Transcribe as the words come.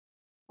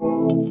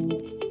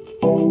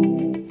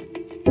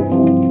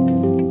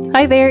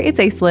Hi there, it's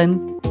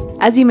Aislinn.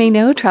 As you may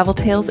know, Travel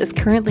Tales is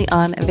currently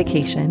on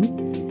vacation.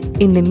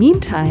 In the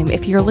meantime,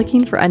 if you're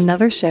looking for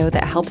another show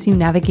that helps you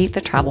navigate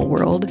the travel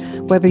world,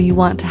 whether you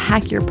want to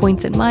hack your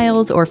points and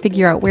miles or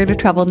figure out where to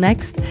travel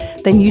next,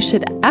 then you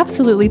should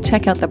absolutely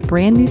check out the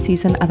brand new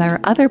season of our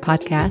other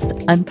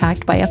podcast,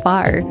 Unpacked by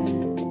Afar.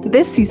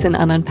 This season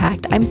on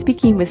Unpacked, I'm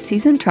speaking with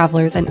seasoned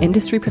travelers and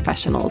industry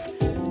professionals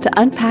to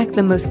unpack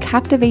the most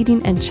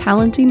captivating and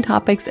challenging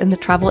topics in the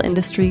travel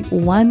industry,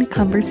 one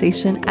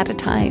conversation at a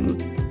time.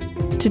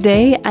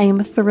 Today, I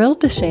am thrilled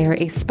to share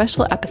a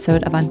special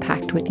episode of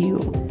Unpacked with you.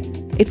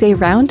 It's a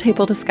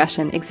roundtable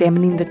discussion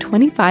examining the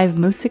 25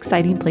 most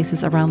exciting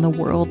places around the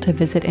world to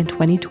visit in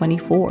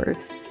 2024,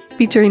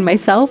 featuring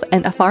myself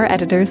and Afar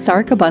editors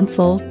Sarika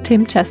Bunsell,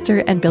 Tim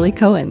Chester, and Billy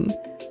Cohen.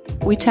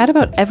 We chat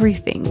about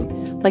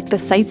everything, like the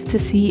sights to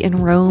see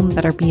in Rome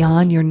that are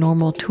beyond your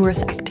normal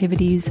tourist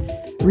activities,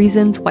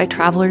 reasons why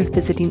travelers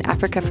visiting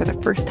Africa for the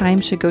first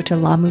time should go to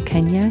Lamu,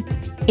 Kenya,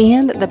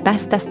 and the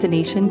best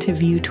destination to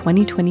view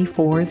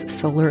 2024's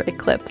solar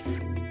eclipse.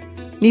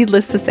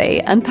 Needless to say,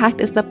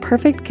 Unpacked is the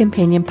perfect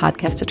companion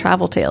podcast to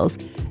Travel Tales,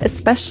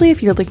 especially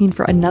if you're looking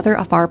for another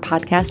Afar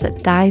podcast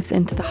that dives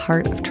into the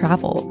heart of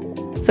travel.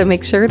 So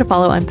make sure to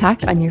follow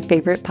Unpacked on your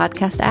favorite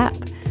podcast app.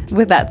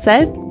 With that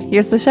said,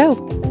 here's the show.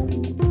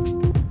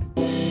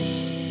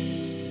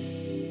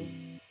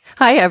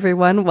 Hi,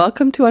 everyone.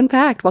 Welcome to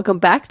Unpacked. Welcome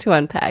back to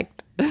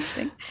Unpacked.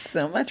 Thanks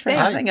so much for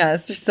having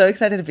us. We're so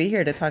excited to be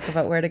here to talk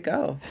about where to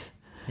go.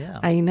 Yeah,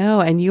 I know.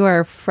 And you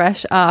are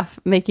fresh off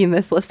making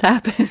this list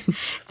happen.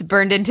 It's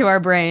burned into our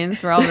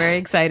brains. We're all very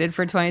excited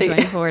for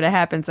 2024 to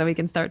happen so we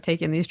can start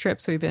taking these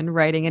trips we've been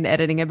writing and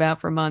editing about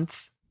for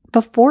months.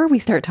 Before we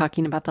start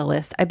talking about the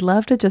list, I'd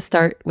love to just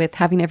start with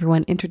having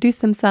everyone introduce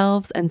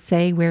themselves and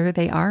say where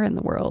they are in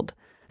the world.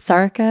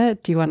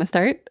 Sarika, do you want to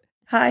start?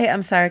 Hi,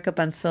 I'm Sarika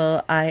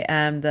Bunsell. I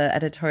am the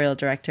editorial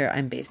director.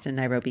 I'm based in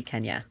Nairobi,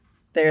 Kenya.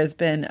 There's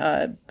been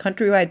a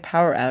countrywide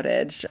power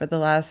outage for the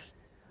last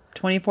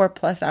 24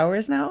 plus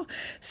hours now.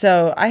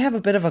 So I have a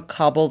bit of a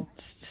cobbled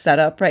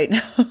setup right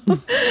now.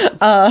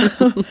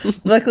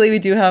 Luckily, we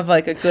do have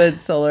like a good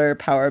solar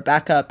power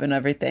backup and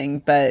everything.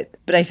 But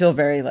I feel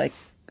very like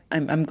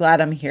I'm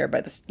glad I'm here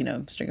by the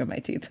string of my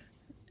teeth.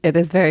 It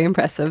is very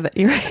impressive that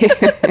you're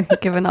here,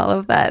 given all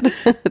of that.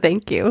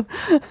 Thank you.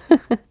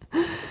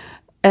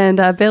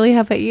 And Billy,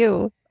 how about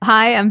you?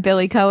 Hi, I'm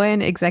Billy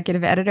Cohen,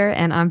 executive editor,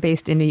 and I'm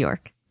based in New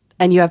York.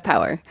 And you have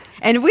power.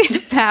 And we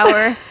have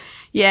power.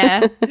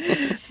 Yeah.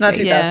 It's not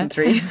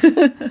 2003.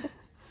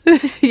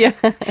 Yeah.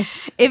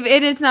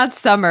 It's not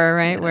summer,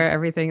 right, where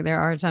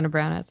there are a ton of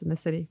brownouts in the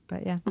city.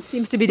 But yeah,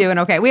 seems to be doing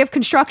okay. We have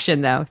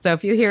construction, though. So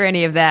if you hear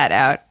any of that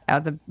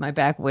out my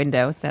back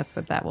window, that's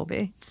what that will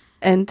be.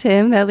 And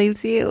Tim, that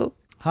leaves you.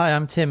 Hi,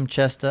 I'm Tim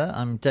Chester.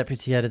 I'm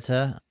deputy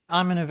editor.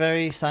 I'm in a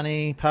very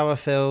sunny,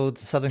 power-filled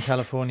Southern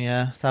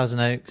California, Thousand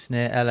Oaks,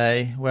 near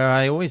LA, where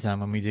I always am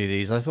when we do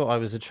these. I thought I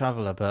was a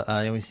traveler, but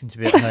I always seem to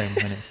be at home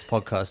when it's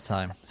podcast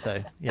time.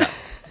 So, yeah,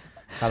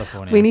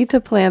 California. We need to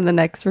plan the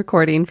next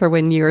recording for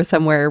when you're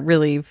somewhere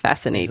really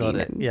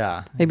fascinating.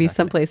 Yeah. Maybe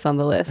exactly. someplace on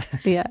the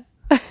list. Yeah.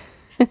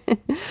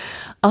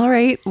 All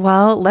right.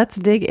 Well, let's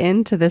dig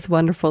into this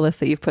wonderful list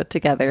that you've put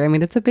together. I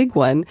mean, it's a big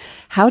one.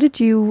 How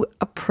did you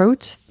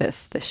approach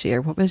this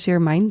year? What was your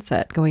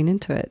mindset going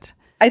into it?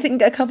 I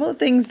think a couple of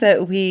things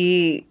that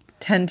we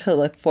tend to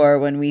look for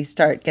when we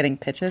start getting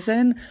pitches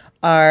in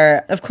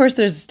are, of course,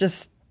 there's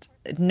just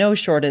no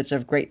shortage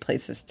of great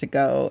places to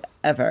go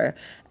ever.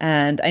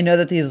 And I know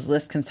that these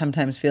lists can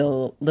sometimes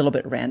feel a little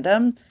bit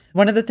random.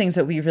 One of the things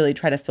that we really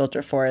try to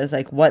filter for is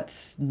like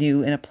what's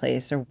new in a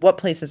place or what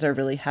places are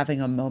really having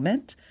a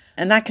moment.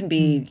 And that can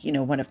be,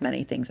 one of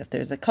many things. If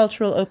there's a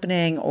cultural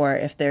opening or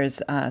if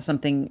there's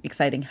something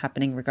exciting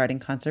happening regarding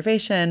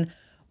conservation,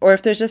 or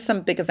if there's just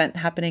some big event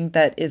happening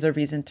that is a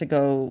reason to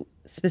go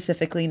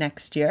specifically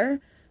next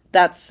year.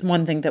 That's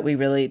one thing that we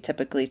really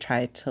typically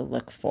try to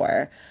look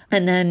for.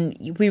 And then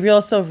we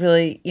also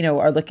really,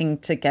 are looking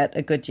to get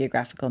a good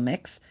geographical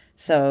mix.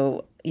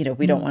 So,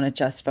 we don't want to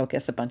just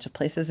focus a bunch of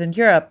places in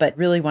Europe, but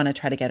really want to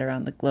try to get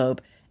around the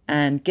globe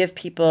and give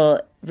people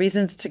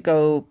reasons to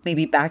go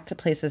maybe back to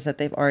places that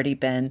they've already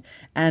been,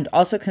 and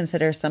also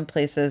consider some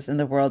places in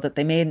the world that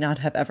they may not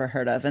have ever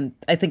heard of. And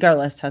I think our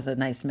list has a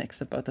nice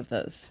mix of both of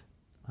those.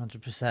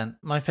 100%.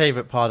 My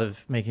favourite part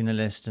of making the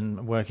list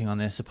and working on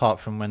this, apart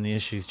from when the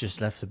issues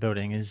just left the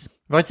building, is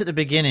right at the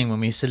beginning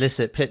when we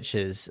solicit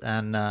pitches.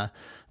 And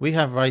we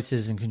have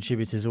writers and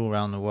contributors all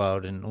around the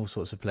world in all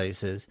sorts of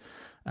places.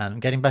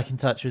 And getting back in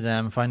touch with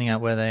them, finding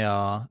out where they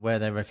are, where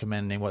they're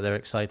recommending, what they're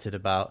excited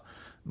about.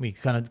 We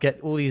kind of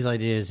get all these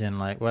ideas in,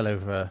 like well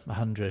over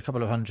a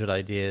couple of hundred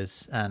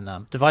ideas,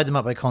 and divide them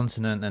up by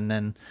continent and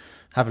then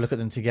have a look at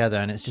them together.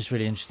 And it's just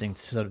really interesting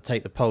to sort of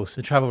take the pulse,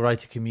 the travel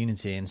writer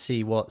community, and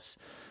see what's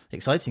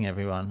exciting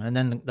everyone. And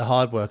then the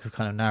hard work of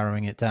kind of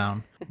narrowing it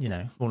down,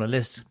 all a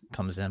list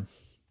comes in.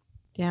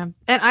 Yeah.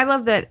 And I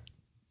love that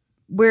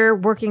we're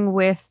working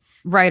with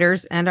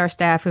writers and our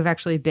staff who've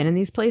actually been in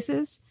these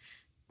places.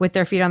 with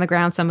their feet on the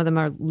ground. Some of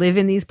them live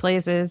in these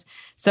places.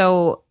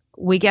 So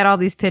we get all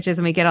these pitches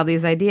and we get all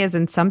these ideas,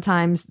 and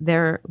sometimes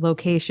they're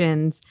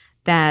locations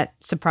that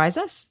surprise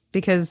us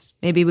because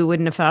maybe we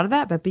wouldn't have thought of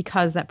that, but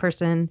because that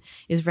person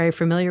is very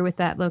familiar with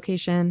that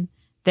location,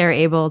 they're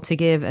able to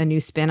give a new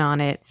spin on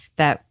it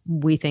that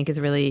we think is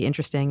really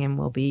interesting and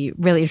will be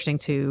really interesting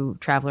to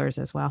travelers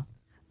as well.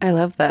 I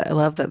love that. I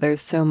love that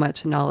there's so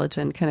much knowledge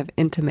and kind of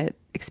intimate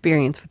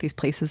experience with these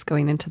places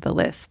going into the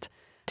list.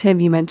 Tim,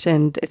 you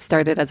mentioned it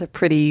started as a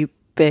pretty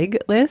big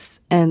list,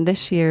 and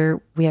this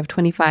year we have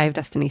 25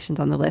 destinations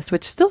on the list,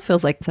 which still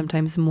feels like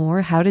sometimes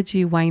more. How did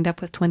you wind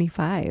up with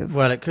 25?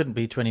 Well, it couldn't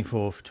be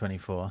 24 for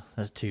 24.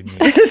 That's too neat.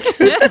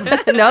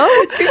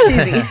 No? Too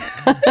cheesy.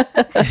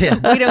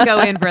 We don't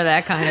go in for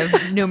that kind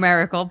of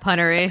numerical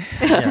punnery.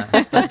 Yeah,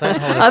 don't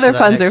hold us Other to that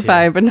puns next are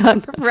fine, year. but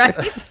not Right.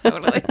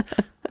 Totally.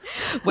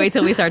 Wait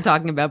till we start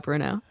talking about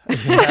Bruno.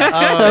 Yeah.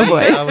 Oh,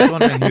 boy. I was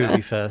wondering who would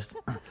be first.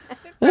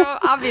 So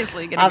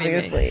obviously going to be me.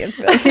 Obviously, it's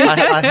Billy. I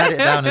had it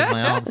down as my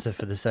answer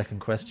for the second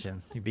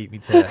question. You beat me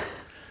to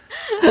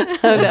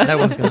it. No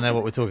one's going to know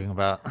what we're talking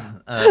about.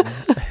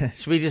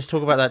 Should we just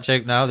talk about that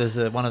joke now? There's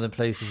one of the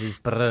places is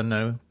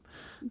Brno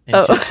in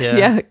Czechia.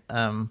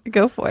 Yeah.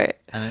 Go for it.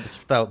 And it's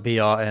spelled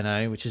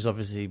Brno, which is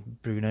obviously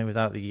Bruno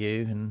without the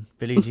U. And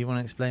Billy, do you want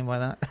to explain why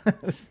that?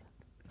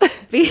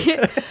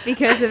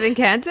 Because of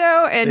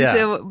Encanto. And Yeah.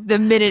 so the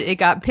minute it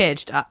got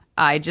pitched,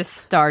 I just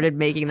started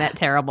making that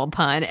terrible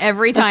pun.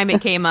 Every time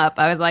it came up,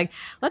 I was like,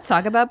 let's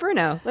talk about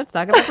Bruno. Let's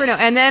talk about Bruno.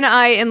 And then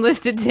I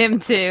enlisted Tim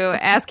to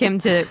ask him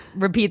to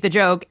repeat the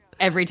joke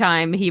every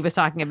time he was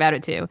talking about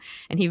it too.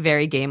 And he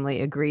very gamely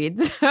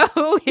agreed.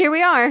 So here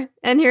we are.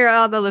 And here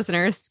all the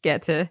listeners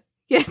get to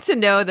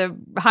know the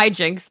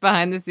hijinks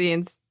behind the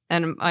scenes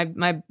and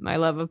my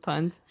love of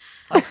puns.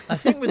 I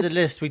think with the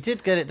list, we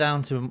did get it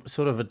down to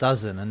sort of a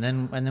dozen, and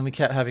then we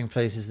kept having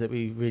places that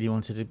we really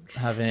wanted to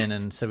have in,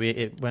 and so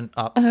it went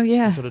up. Oh,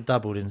 yeah. It sort of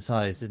doubled in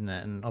size, didn't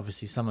it? And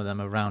obviously, some of them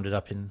are rounded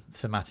up in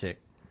thematic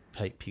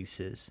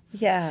pieces.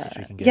 Yeah. which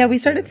we can get Yeah, we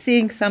into. started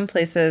seeing some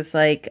places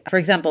like, for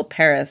example,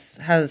 Paris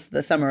has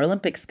the Summer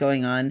Olympics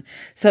going on.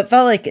 So it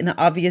felt like an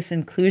obvious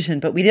inclusion,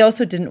 but we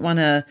also didn't want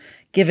to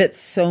give it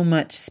so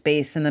much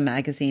space in the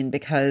magazine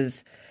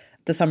because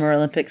the Summer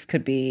Olympics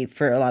could be,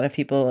 for a lot of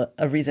people,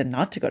 a reason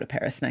not to go to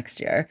Paris next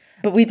year.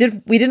 But we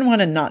didn't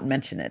want to not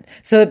mention it.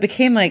 So it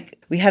became like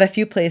we had a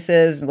few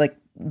places like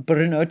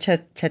Brno,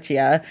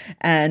 Czechia,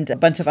 and a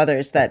bunch of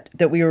others that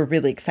we were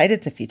really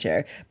excited to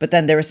feature. But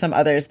then there were some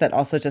others that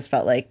also just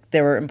felt like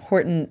there were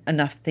important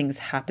enough things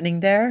happening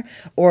there,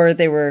 or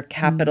they were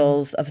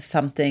capitals of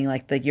something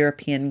like the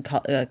European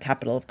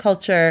capital of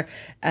culture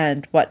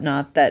and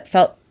whatnot that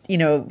felt,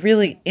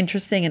 really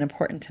interesting and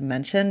important to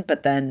mention.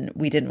 But then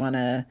we didn't want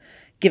to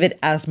give it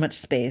as much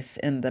space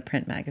in the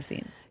print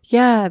magazine.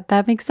 Yeah,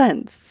 that makes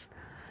sense.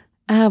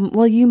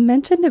 Well, you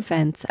mentioned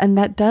events, and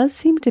that does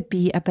seem to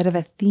be a bit of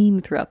a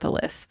theme throughout the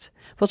list.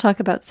 We'll talk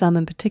about some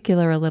in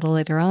particular a little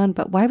later on,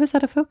 but why was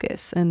that a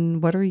focus,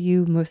 and what are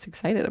you most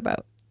excited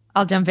about?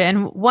 I'll jump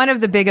in. One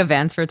of the big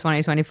events for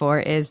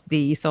 2024 is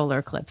the solar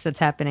eclipse that's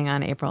happening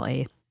on April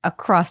 8th.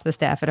 Across the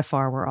staff at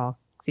Afar, we're all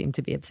seem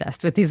to be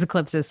obsessed with these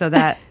eclipses. So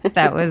that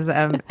was,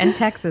 and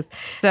Texas.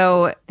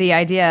 So the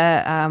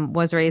idea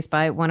was raised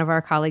by one of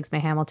our colleagues, May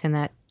Hamilton,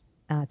 that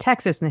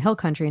Texas and the Hill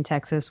Country in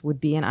Texas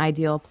would be an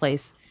ideal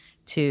place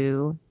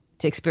to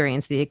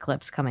experience the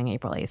eclipse coming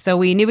April 8th. So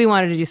we knew we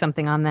wanted to do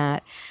something on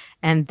that.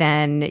 And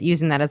then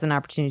using that as an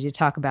opportunity to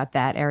talk about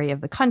that area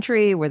of the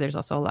country where there's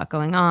also a lot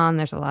going on.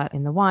 There's a lot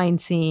in the wine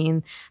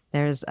scene.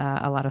 There's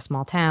a lot of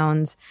small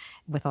towns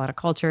with a lot of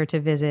culture to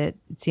visit.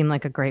 It seemed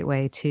like a great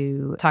way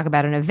to talk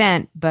about an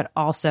event, but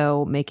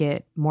also make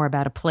it more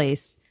about a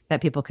place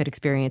that people could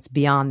experience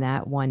beyond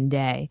that one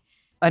day.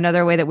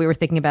 Another way that we were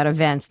thinking about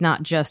events,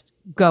 not just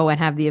go and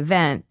have the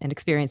event and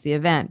experience the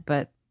event,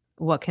 but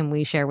what can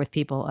we share with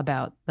people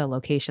about the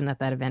location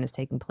that event is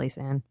taking place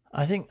in?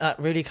 I think that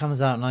really comes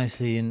out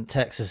nicely in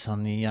Texas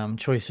on the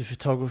choice of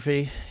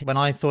photography. When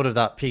I thought of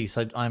that piece,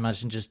 I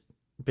imagined just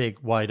big,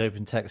 wide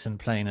open Texan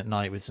plain at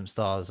night with some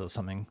stars or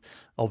something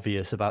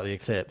obvious about the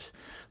eclipse.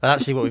 But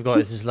actually what we've got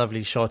is this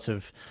lovely shot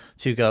of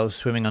two girls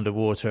swimming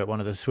underwater at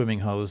one of the swimming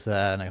holes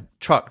there and a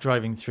truck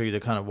driving through the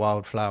kind of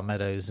wildflower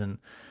meadows. And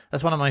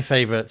that's one of my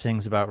favorite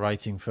things about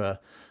writing for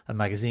a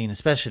magazine,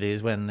 especially,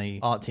 is when the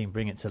art team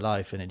bring it to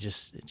life, and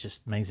it's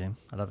just amazing.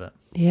 I love it.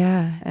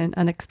 Yeah, an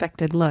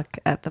unexpected look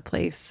at the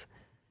place.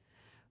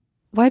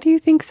 Why do you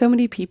think so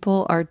many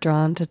people are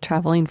drawn to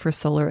traveling for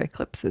solar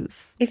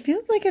eclipses? It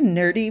feels like a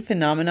nerdy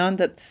phenomenon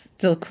that's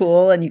still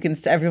cool, and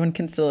everyone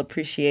can still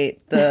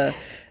appreciate the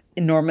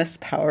enormous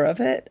power of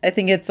it. I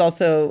think it's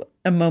also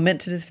a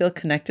moment to just feel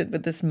connected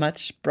with this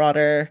much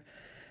broader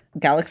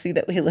galaxy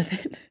that we live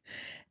in.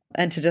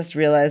 And to just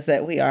realize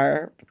that we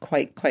are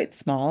quite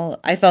small.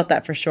 I felt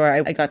that for sure.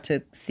 I got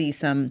to see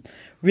some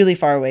really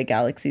far away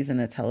galaxies in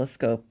a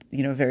telescope,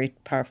 very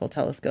powerful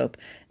telescope.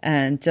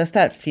 And just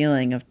that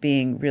feeling of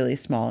being really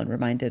small and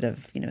reminded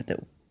of, that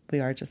we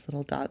are just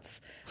little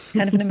dots. It's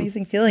kind of an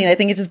amazing feeling. And I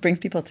think it just brings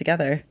people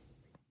together.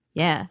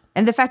 Yeah.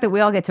 And the fact that we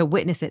all get to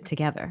witness it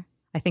together.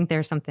 I think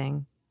there's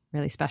something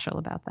really special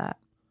about that.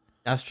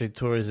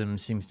 Astrotourism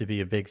seems to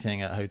be a big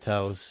thing at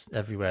hotels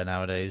everywhere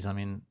nowadays. I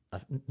mean, a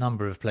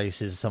number of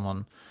places,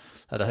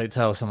 at a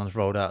hotel, someone's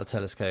rolled out a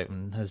telescope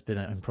and has been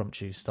an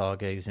impromptu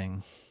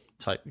stargazing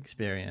type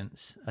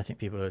experience. I think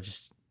people are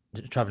just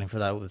traveling for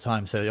that all the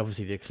time. So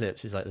obviously the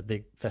eclipse is like the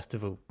big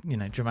festival,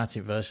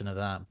 dramatic version of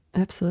that.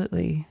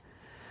 Absolutely.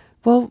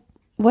 Well,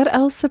 what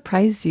else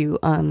surprised you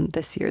on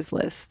this year's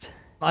list?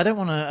 I don't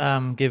want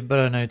to give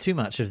Brno too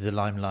much of the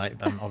limelight.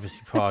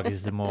 Obviously, Prague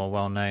is the more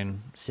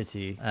well-known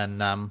city.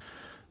 And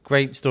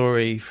great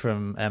story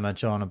from Emma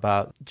John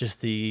about just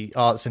the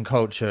arts and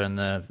culture and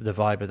the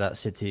vibe of that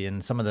city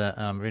and some of the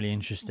really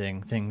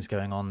interesting things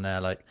going on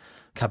there, like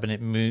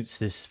Cabinet Moots,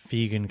 this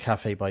vegan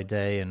cafe by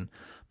day and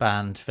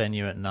band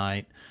venue at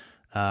night.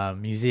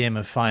 Museum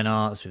of Fine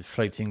Arts with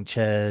floating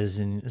chairs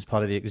and as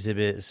part of the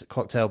exhibits, a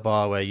cocktail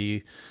bar where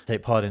you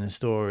take part in a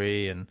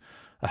story, and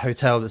a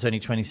hotel that's only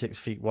 26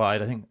 feet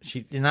wide. I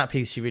think in that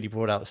piece, she really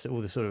brought out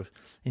all the sort of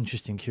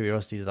interesting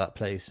curiosities of that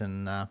place,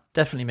 and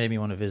definitely made me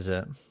want to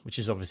visit, which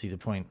is obviously the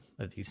point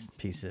of these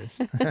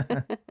pieces.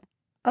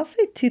 I'll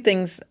say two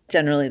things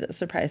generally that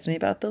surprised me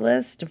about the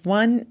list.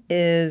 One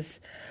is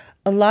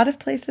a lot of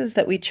places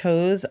that we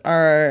chose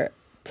are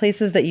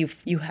places that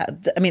you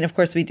had. I mean, of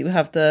course, we do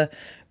have the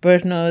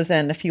Brnos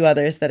and a few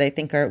others that I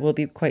think will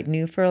be quite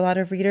new for a lot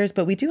of readers.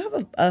 But we do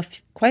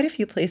have quite a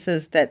few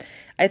places that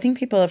I think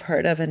people have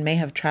heard of and may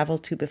have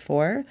traveled to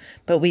before.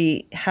 But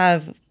we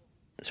have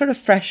sort of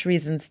fresh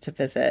reasons to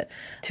visit.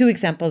 Two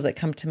examples that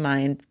come to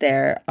mind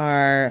there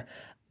are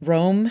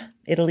Rome,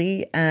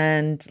 Italy,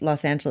 and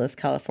Los Angeles,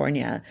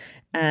 California.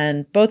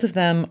 And both of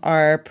them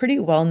are pretty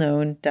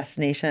well-known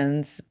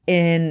destinations.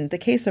 In the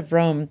case of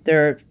Rome,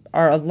 there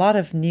are a lot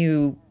of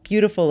new,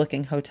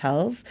 beautiful-looking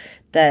hotels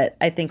that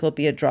I think will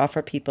be a draw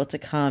for people to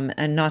come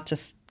and not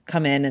just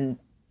come in and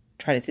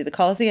try to see the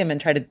Colosseum and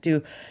try to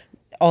do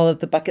all of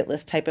the bucket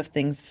list type of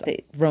things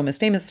that Rome is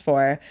famous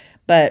for,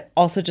 but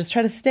also just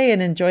try to stay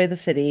and enjoy the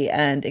city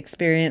and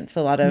experience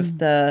a lot of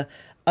the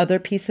other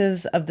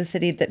pieces of the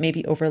city that may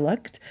be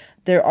overlooked.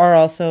 There are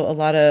also a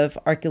lot of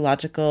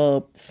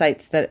archaeological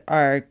sites that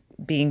are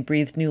being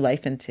breathed new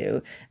life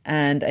into.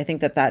 And I think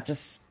that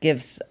just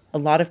gives a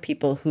lot of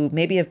people who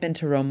maybe have been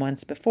to Rome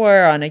once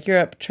before on a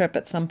Europe trip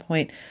at some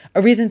point,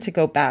 a reason to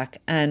go back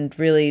and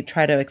really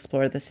try to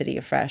explore the city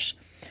afresh.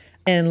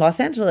 In Los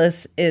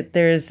Angeles,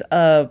 there's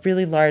a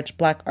really large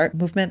Black art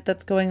movement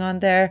that's going on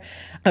there,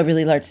 a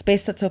really large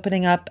space that's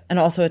opening up, and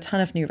also a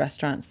ton of new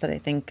restaurants that I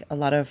think a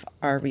lot of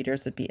our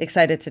readers would be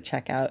excited to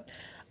check out.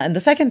 And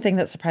the second thing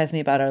that surprised me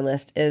about our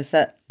list is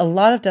that a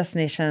lot of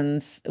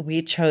destinations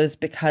we chose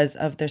because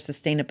of their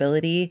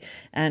sustainability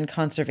and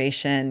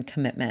conservation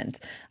commitment.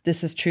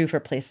 This is true for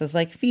places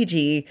like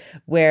Fiji,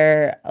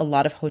 where a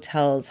lot of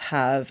hotels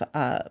have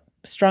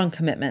strong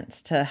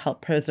commitments to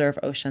help preserve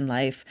ocean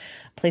life.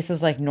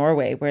 Places like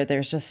Norway, where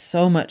there's just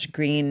so much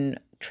green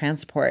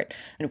transport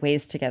and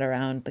ways to get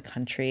around the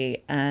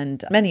country,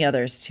 and many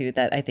others too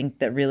that I think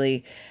that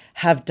really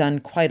have done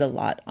quite a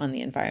lot on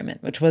the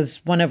environment, which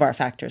was one of our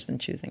factors in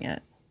choosing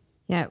it.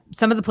 Yeah,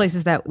 some of the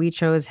places that we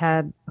chose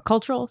had a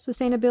cultural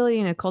sustainability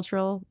and a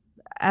cultural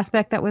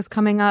aspect that was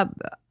coming up,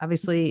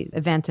 obviously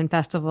events and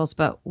festivals,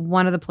 but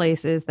one of the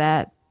places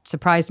that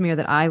surprised me or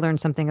that I learned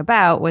something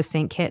about was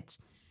St. Kitts.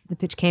 The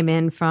pitch came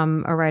in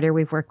from a writer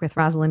we've worked with,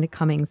 Rosalind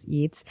Cummings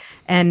Yeats,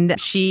 and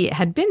she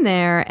had been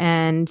there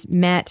and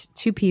met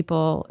two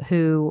people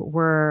who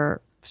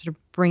were sort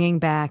of bringing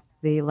back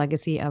the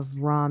legacy of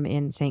rum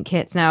in St.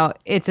 Kitts. Now,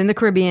 it's in the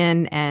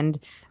Caribbean, and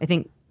I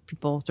think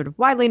people sort of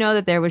widely know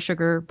that there was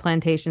sugar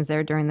plantations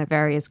there during the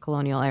various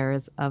colonial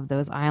eras of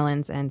those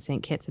islands, and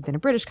St. Kitts had been a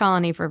British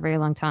colony for a very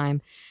long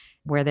time,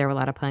 where there were a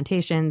lot of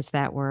plantations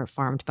that were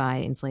farmed by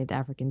enslaved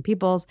African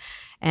peoples.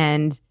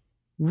 And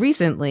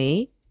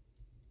recently,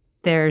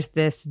 there's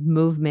this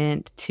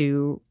movement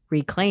to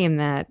reclaim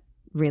that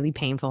really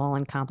painful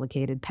and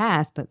complicated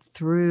past, but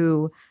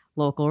through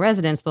local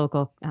residents,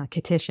 local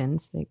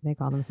Kittitians, they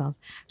call themselves.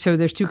 So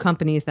there's two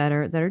companies that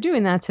are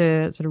doing that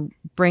to sort of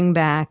bring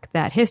back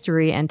that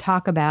history and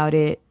talk about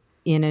it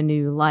in a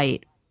new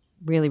light,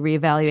 really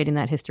reevaluating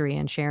that history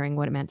and sharing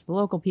what it meant to the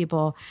local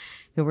people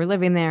who were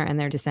living there and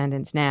their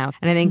descendants now.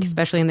 And I think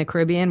especially in the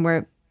Caribbean,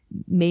 where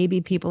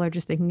maybe people are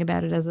just thinking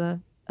about it as a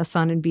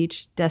sun and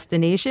beach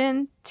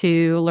destination,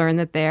 to learn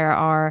that there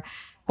are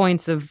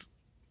points of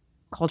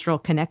cultural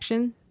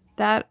connection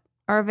that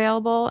are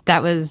available.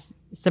 That was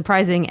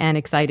surprising and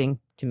exciting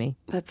to me.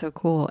 That's so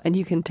cool. And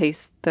you can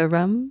taste the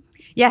rum?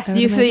 Yes, so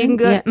you can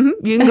go. Yeah.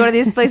 You can go to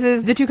these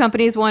places. The two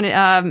companies, one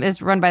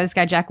is run by this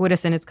guy Jack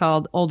Widdison. It's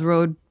called Old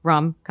Road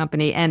Rum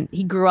Company, and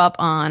he grew up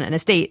on an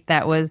estate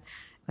that was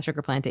a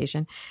sugar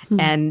plantation.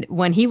 And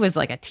when he was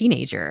like a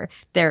teenager,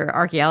 there are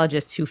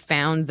archaeologists who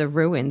found the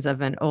ruins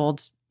of an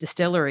old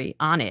distillery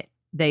on it.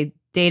 They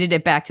dated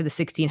it back to the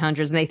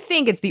 1600s, and they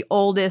think it's the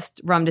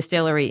oldest rum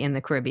distillery in the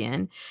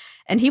Caribbean.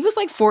 And he was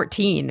like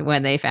 14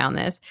 when they found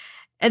this.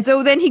 And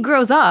so then he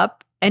grows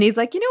up and he's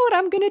like, you know what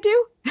I'm going to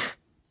do?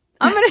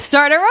 I'm going to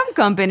start a rum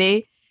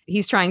company.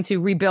 He's trying to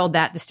rebuild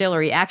that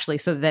distillery actually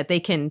so that they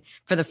can,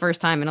 for the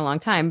first time in a long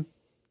time,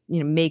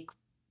 make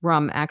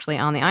rum actually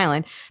on the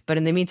island. But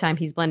in the meantime,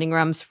 he's blending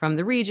rums from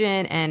the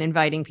region and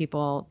inviting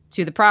people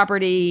to the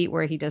property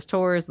where he does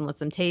tours and lets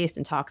them taste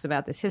and talks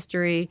about this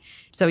history.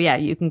 So yeah,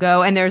 you can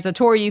go, and there's a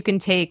tour you can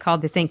take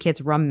called the St. Kitts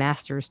Rum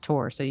Masters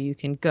Tour. So you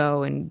can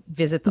go and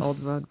visit the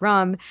Old Road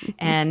Rum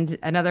and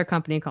another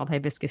company called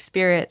Hibiscus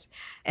Spirits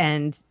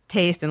and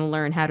taste and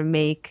learn how to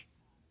make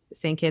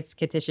St. Kitts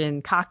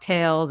Kittitian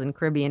cocktails and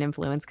Caribbean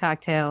influenced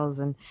cocktails,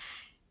 and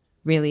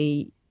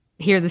really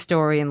hear the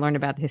story and learn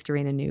about the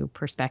history in a new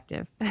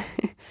perspective.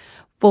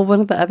 Well,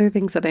 one of the other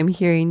things that I'm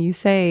hearing you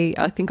say,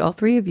 I think all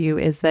three of you,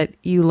 is that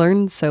you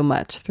learned so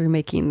much through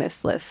making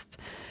this list.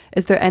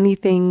 Is there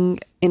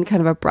anything in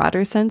kind of a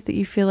broader sense that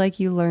you feel like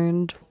you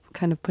learned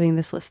kind of putting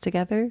this list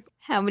together?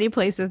 How many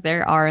places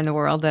there are in the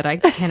world that I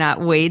cannot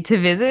wait to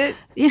visit,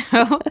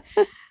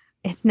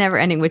 It's never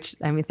ending, which,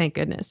 thank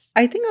goodness.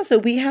 I think also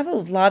we have a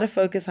lot of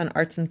focus on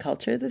arts and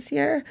culture this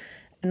year.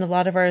 And a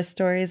lot of our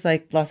stories,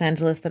 like Los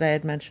Angeles that I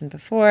had mentioned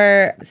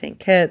before, St.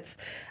 Kitts,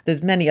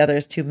 there's many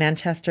others too,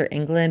 Manchester,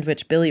 England,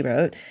 which Billy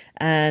wrote.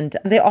 And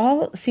they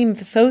all seem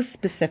so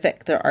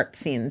specific, their art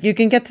scenes. You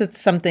can get to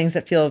some things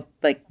that feel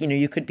like,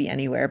 you could be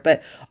anywhere.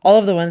 But all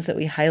of the ones that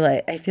we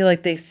highlight, I feel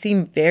like they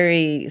seem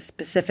very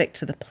specific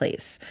to the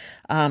place,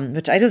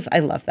 which I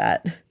love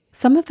that.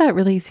 Some of that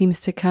really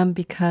seems to come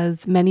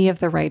because many of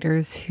the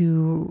writers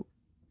who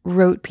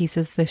wrote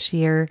pieces this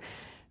year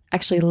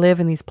actually live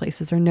in these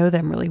places or know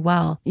them really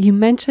well. You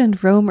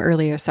mentioned Rome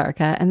earlier,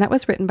 Sarka, and that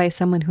was written by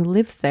someone who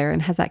lives there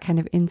and has that kind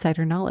of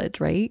insider knowledge,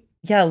 right?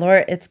 Yeah,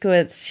 Laura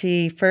Itzkowitz,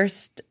 she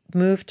first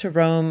moved to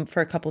Rome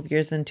for a couple of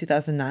years in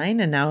 2009,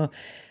 and now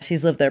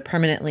she's lived there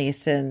permanently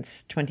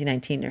since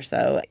 2019 or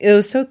so. It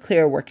was so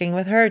clear working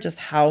with her just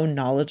how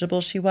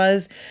knowledgeable she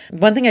was.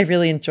 One thing I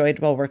really enjoyed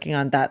while working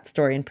on that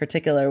story in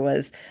particular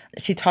was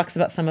she talks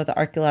about some of the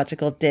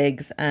archaeological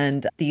digs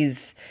and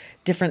these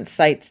different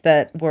sites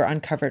that were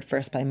uncovered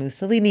first by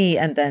Mussolini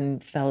and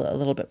then fell a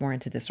little bit more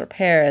into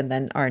disrepair and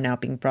then are now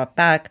being brought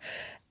back.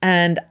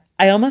 And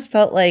I almost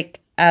felt like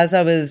as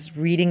I was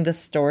reading the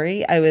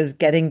story, I was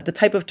getting the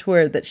type of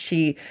tour that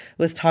she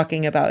was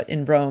talking about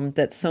in Rome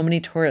that so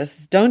many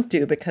tourists don't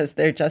do because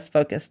they're just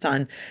focused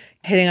on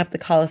hitting up the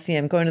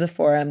Colosseum, going to the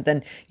Forum,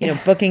 then,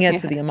 booking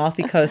it to the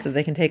Amalfi Coast so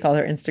they can take all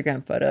their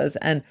Instagram photos.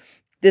 And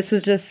this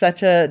was just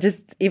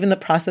just even the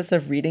process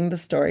of reading the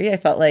story, I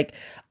felt like,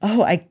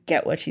 oh, I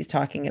get what she's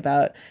talking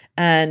about.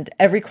 And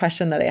every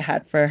question that I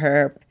had for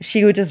her,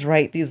 she would just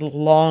write these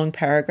long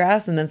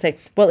paragraphs and then say,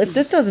 well, if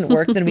this doesn't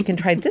work, then we can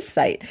try this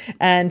site.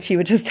 And she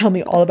would just tell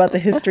me all about the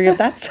history of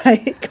that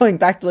site, going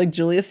back to like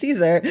Julius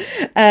Caesar.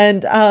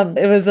 And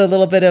it was a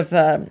little bit of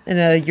in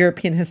a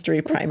European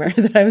history primer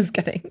that I was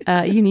getting.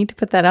 You need to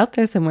put that out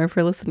there somewhere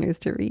for listeners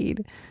to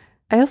read.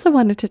 I also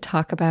wanted to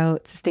talk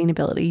about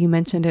sustainability. You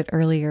mentioned it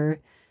earlier.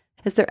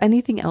 Is there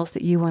anything else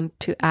that you want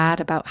to add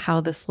about how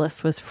this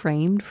list was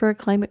framed for a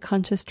climate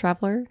conscious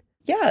traveler?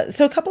 Yeah,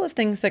 so a couple of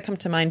things that come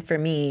to mind for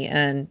me,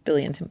 and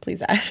Billy and Tim,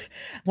 please add.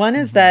 One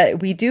is that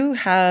we do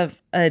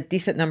have a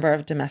decent number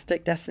of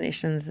domestic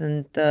destinations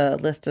in the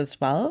list as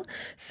well.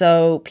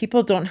 So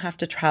people don't have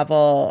to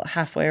travel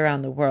halfway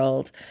around the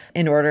world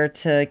in order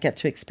to get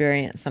to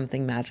experience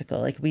something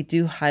magical. Like we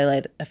do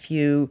highlight a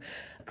few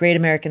great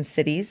American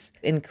cities,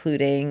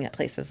 including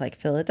places like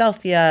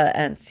Philadelphia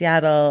and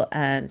Seattle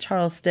and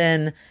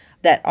Charleston,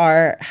 that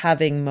are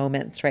having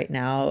moments right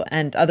now,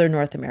 and other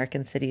North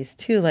American cities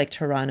too, like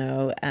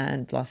Toronto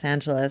and Los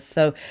Angeles.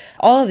 So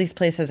all of these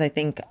places, I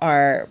think,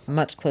 are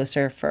much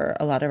closer for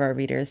a lot of our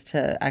readers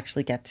to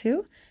actually get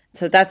to.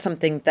 So that's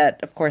something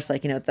that, of course,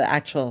 like, the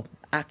actual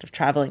act of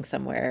traveling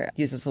somewhere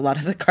uses a lot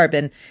of the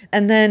carbon.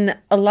 And then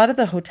a lot of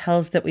the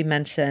hotels that we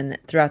mention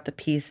throughout the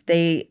piece,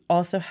 they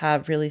also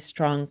have really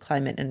strong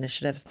climate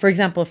initiatives. For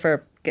example,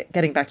 for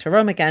getting back to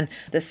Rome again,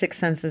 the Six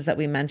Senses that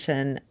we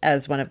mention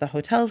as one of the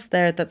hotels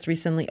there that's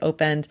recently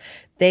opened,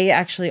 they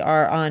actually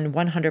are on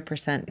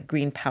 100%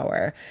 green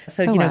power.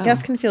 So, wow.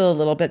 Guests can feel a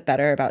little bit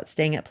better about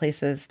staying at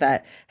places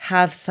that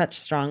have such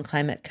strong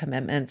climate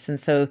commitments. And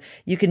so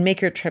you can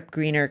make your trip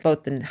greener,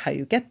 both in how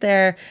you get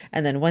there,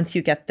 and then once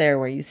you get there,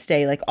 where you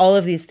stay. Like all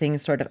of these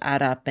things sort of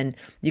add up, and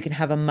you can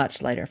have a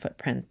much lighter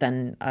footprint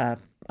than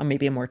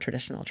maybe a more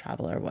traditional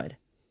traveler would.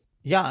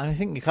 Yeah, I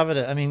think you covered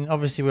it. I mean,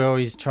 obviously, we're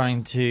always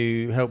trying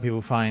to help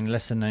people find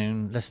lesser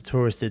known, lesser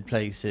touristed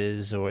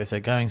places, or if they're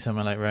going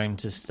somewhere like Rome,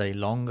 to stay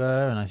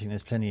longer. And I think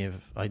there's plenty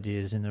of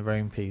ideas in the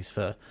Rome piece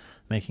for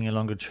making a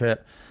longer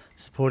trip,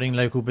 supporting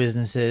local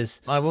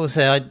businesses. I will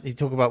say, you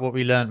talk about what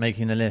we learned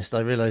making the list. I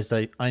realized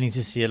I need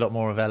to see a lot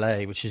more of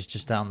LA, which is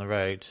just down the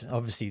road.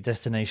 Obviously,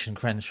 Destination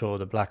Crenshaw,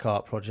 the Black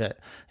Art Project,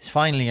 is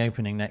finally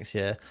opening next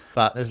year.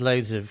 But there's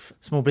loads of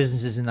small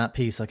businesses in that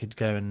piece I could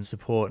go and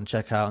support and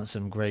check out, and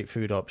some great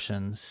food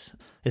options.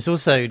 It's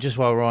also, just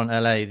while we're on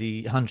LA,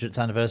 the 100th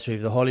anniversary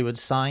of the Hollywood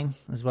sign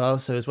as well.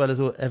 So as well as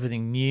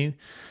everything new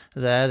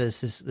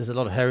there's a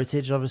lot of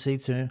heritage, obviously,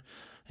 to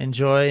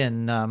enjoy.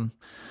 And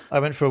I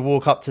went for a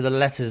walk up to the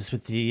letters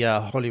with the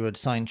Hollywood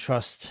Sign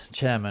Trust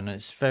chairman.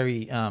 It's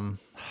very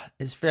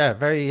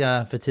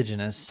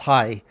vertiginous,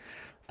 high.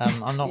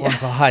 I'm not one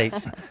for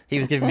heights. He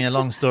was giving me a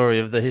long story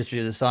of the history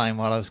of the sign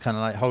while I was kind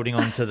of like holding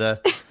on to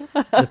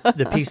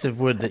the piece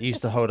of wood that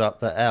used to hold up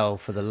the L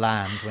for the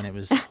land when it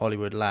was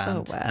Hollywood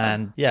land. Oh, wow.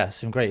 And yeah,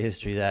 some great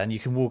history there. And you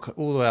can walk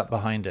all the way up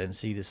behind it and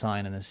see the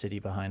sign and the city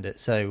behind it.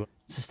 So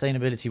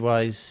sustainability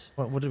wise,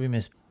 what did we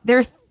miss? There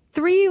are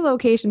 3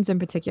 locations in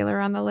particular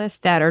on the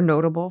list that are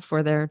notable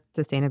for their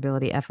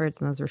sustainability efforts.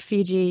 And those are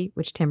Fiji,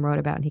 which Tim wrote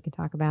about and he can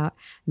talk about,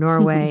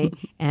 Norway,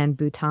 and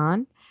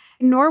Bhutan.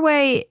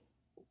 Norway,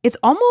 it's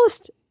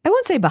almost, I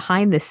won't say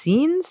behind the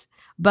scenes,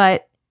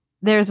 but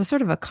there's a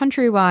sort of a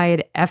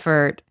countrywide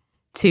effort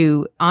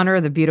to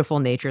honor the beautiful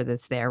nature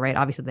that's there, right?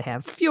 Obviously, they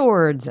have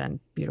fjords and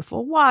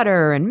beautiful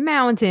water and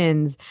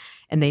mountains,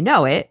 and they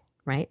know it,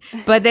 right?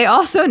 But they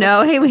also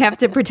know, hey, we have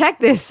to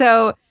protect this.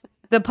 So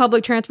the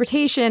public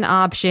transportation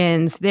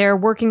options, they're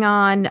working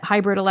on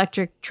hybrid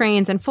electric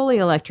trains and fully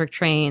electric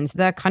trains.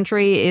 The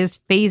country is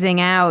phasing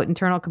out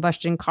internal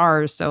combustion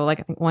cars. So like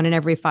I think 1 in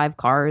every 5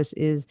 cars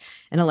is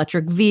an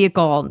electric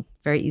vehicle.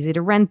 Very easy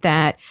to rent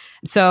that.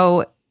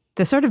 So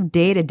the sort of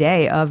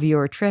day-to-day of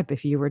your trip,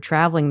 if you were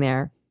traveling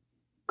there,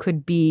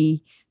 could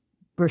be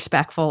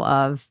respectful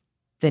of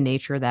the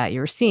nature that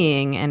you're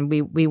seeing. And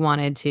we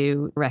wanted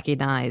to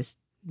recognize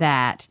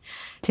that.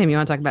 Tim, you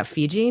want to talk about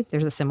Fiji?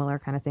 There's a similar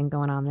kind of thing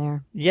going on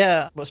there.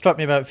 Yeah, what struck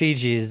me about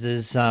Fiji is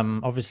there's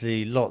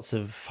obviously lots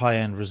of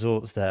high-end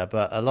resorts there,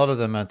 but a lot of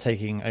them are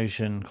taking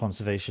ocean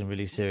conservation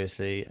really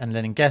seriously and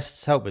letting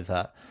guests help with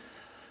that.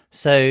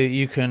 So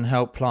you can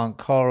help plant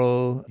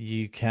coral,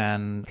 you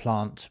can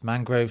plant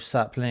mangrove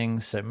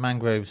saplings. So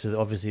mangroves are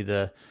obviously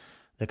the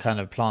kind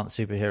of plant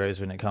superheroes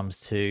when it comes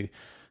to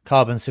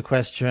carbon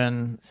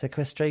sequestration.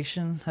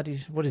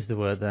 What is the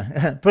word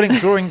there?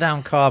 Drawing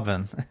down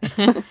carbon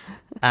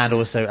and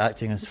also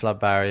acting as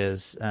flood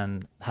barriers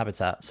and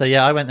habitat. So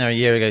yeah, I went there a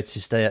year ago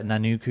to stay at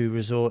Nanuku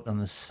Resort on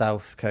the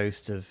south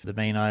coast of the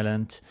main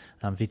island,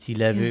 Viti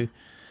Levu.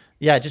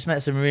 Yeah, I just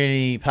met some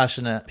really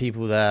passionate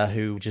people there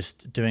who were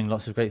just doing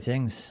lots of great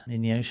things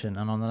in the ocean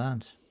and on the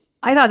land.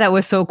 I thought that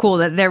was so cool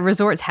that their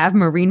resorts have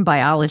marine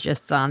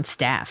biologists on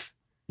staff.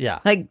 Yeah.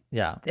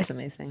 Yeah. It's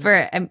amazing.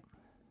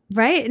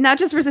 Right? Not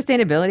just for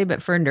sustainability,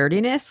 but for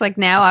nerdiness. Like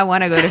now I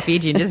want to go to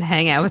Fiji and just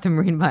hang out with a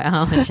marine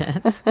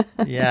biologist.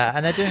 Yeah,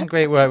 and they're doing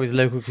great work with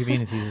local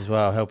communities as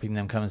well, helping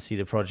them come and see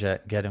the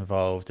project, get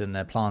involved, and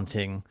they're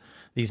planting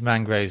these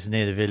mangroves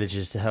near the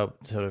villages to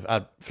help sort of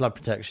add flood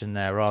protection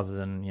there rather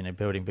than,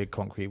 building big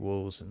concrete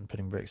walls and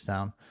putting bricks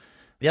down.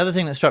 The other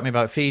thing that struck me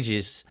about Fiji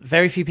is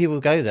very few people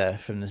go there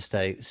from the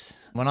States.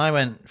 When I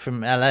went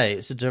from LA,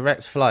 it's a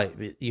direct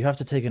flight. You have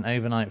to take an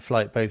overnight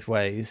flight both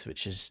ways,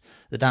 which is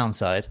the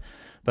downside.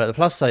 But the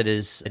plus side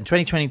is in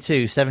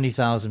 2022,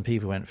 70,000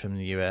 people went from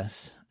the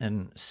US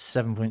and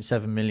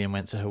 7.7 million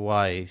went to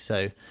Hawaii. So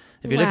if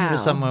you're looking for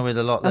somewhere with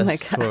a lot less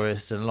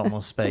tourists and a lot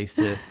more space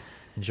to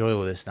enjoy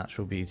all this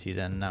natural beauty,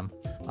 then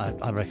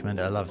I recommend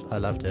it. I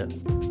loved it.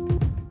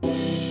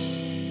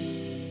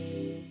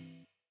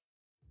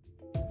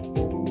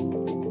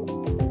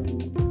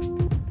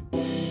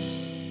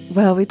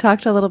 Well, we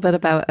talked a little bit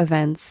about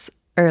events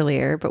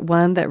earlier, but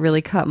one that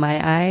really caught my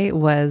eye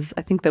was,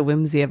 I think the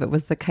whimsy of it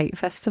was the Kite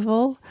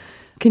Festival.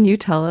 Can you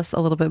tell us a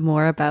little bit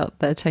more about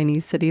the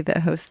Chinese city that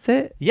hosts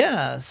it?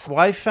 Yes,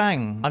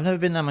 Weifang. I've never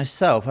been there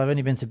myself. I've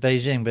only been to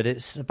Beijing, but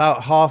it's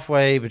about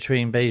halfway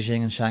between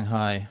Beijing and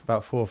Shanghai,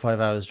 about 4 or 5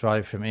 hours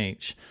drive from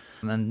each.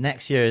 And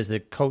next year is the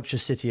Culture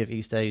City of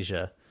East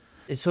Asia.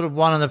 It's sort of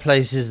one of the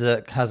places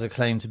that has a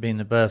claim to being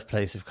the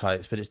birthplace of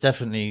kites, but it's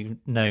definitely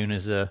known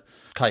as a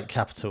kite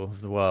capital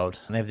of the world.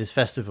 And they have this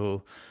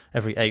festival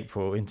every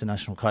April,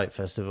 International Kite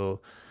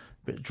Festival.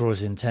 It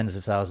draws in tens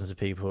of thousands of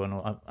people,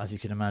 and as you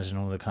can imagine,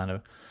 all the kind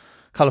of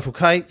colourful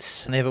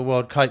kites. And they have a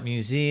World Kite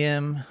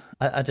Museum.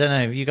 I don't know,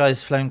 have you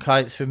guys flown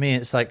kites? For me,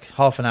 it's like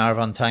half an hour of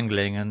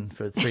untangling and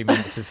for 3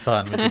 minutes of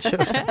fun with the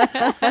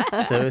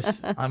children.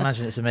 So I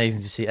imagine it's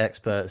amazing to see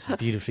experts,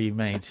 beautifully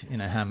made,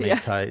 handmade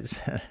kites.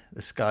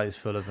 The sky is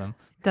full of them.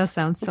 Does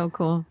sound so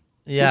cool.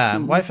 Yeah,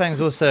 Weifang is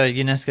also a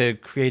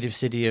UNESCO Creative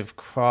City of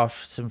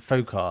Crafts and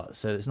Folk Art,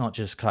 so it's not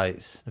just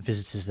kites. The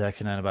visitors there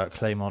can learn about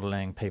clay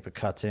modelling, paper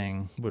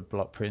cutting,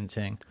 woodblock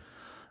printing.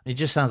 It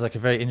just sounds like a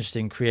very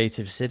interesting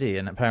creative city,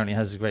 and apparently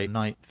has a great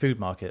night food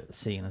market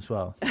scene as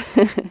well.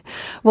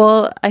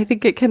 Well, I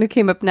think it kind of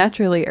came up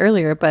naturally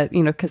earlier, but,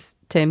 because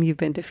Tim, you've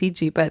been to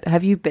Fiji, but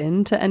have you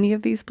been to any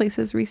of these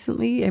places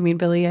recently? I mean,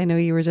 Billy, I know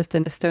you were just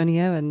in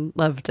Estonia and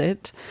loved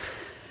it.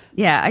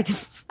 Yeah,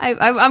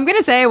 I'm going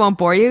to say I won't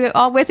bore you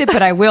all with it,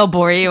 but I will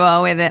bore you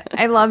all with it.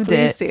 I loved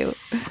it. Do.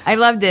 I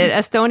loved it.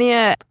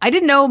 Estonia, I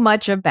didn't know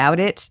much about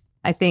it.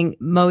 I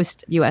think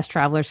most U.S.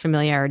 travelers'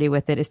 familiarity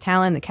with it is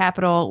Tallinn, the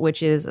capital,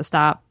 which is a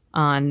stop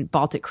on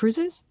Baltic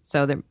cruises.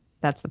 So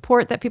that's the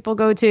port that people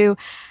go to.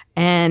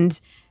 And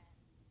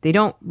they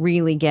don't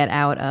really get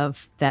out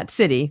of that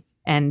city.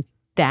 And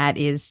that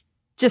is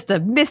just a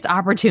missed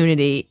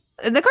opportunity.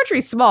 The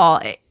country's small.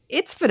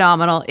 It's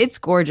phenomenal. It's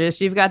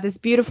gorgeous. You've got this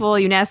beautiful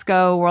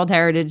UNESCO World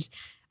Heritage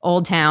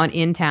old town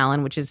in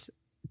Tallinn, which is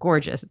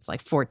gorgeous. It's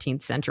like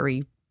 14th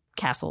century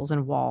castles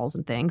and walls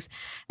and things.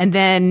 And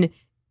then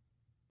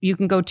you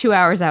can go 2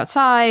 hours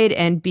outside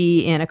and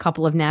be in a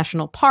couple of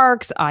national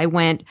parks. I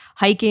went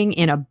hiking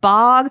in a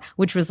bog,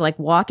 which was like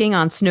walking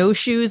on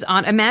snowshoes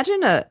on,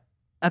 imagine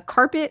a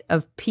carpet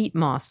of peat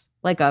moss,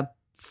 like a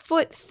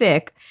foot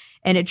thick,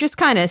 and it just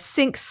kind of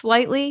sinks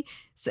slightly.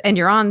 And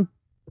you're on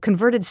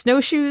converted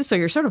snowshoes, so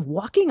you're sort of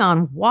walking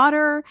on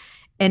water,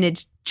 and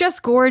it's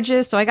just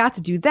gorgeous. So I got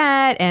to do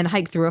that and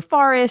hike through a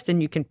forest,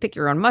 and you can pick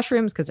your own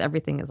mushrooms because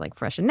everything is like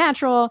fresh and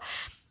natural.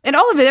 And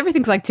all of it,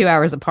 everything's like 2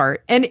 hours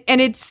apart. And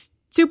it's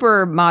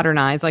super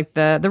modernized, like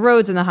the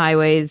roads and the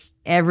highways,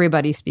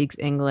 everybody speaks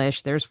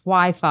English. There's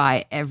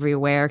Wi-Fi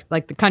everywhere.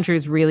 Like the country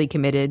is really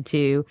committed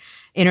to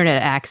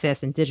internet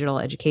access and digital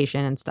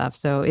education and stuff.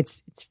 So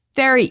it's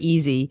very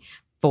easy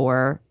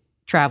for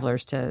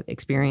travelers to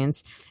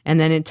experience. And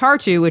then in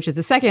Tartu, which is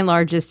the second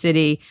largest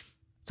city,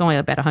 it's only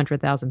about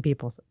 100,000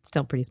 people, so it's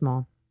still pretty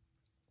small.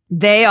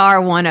 They are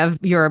one of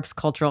Europe's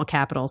cultural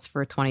capitals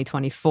for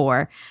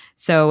 2024.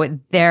 So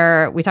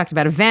we talked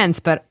about events,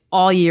 but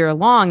all year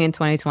long in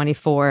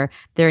 2024,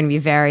 there are going to be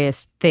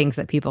various things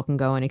that people can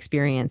go and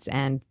experience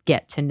and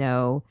get to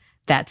know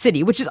that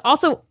city, which is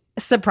also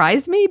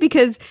surprised me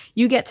because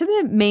you get to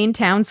the main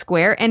town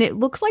square and it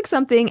looks like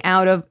something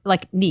out of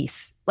like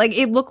Nice. Like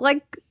it looked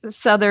like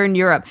Southern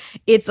Europe.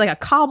 It's like a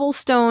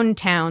cobblestone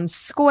town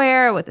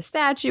square with a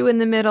statue in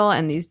the middle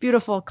and these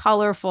beautiful,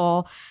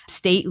 colorful,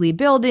 stately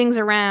buildings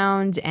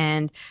around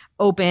and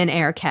open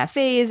air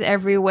cafes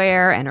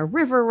everywhere and a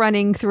river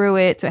running through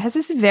it. So it has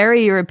this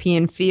very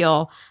European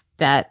feel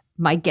that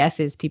my guess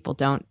is people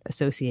don't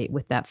associate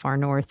with that far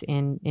north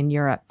in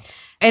Europe.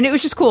 And it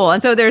was just cool.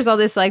 And so there's all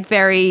this like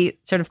very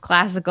sort of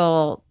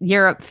classical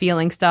Europe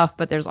feeling stuff,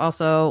 but there's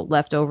also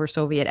leftover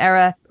Soviet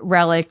era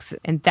relics.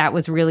 And that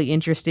was really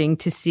interesting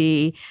to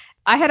see.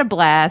 I had a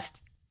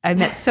blast. I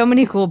met so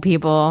many cool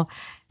people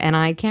and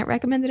I can't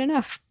recommend it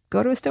enough.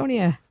 Go to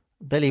Estonia.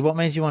 Billy, what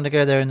made you want to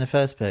go there in the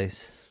first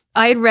place?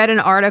 I had read an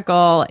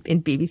article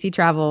in BBC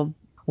Travel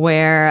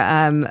where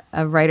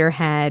a writer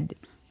had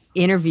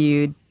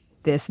interviewed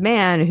this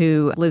man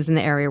who lives in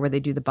the area where they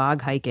do the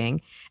bog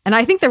hiking. And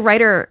I think the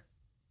writer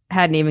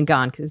hadn't even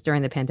gone because it was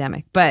during the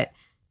pandemic. But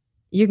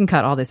you can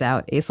cut all this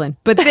out, Aislinn.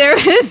 But there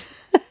is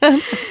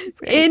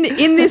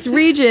in this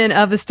region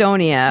of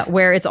Estonia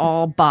where it's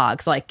all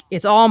bogs, like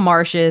it's all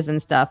marshes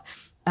and stuff.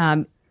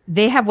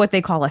 They have what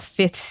they call a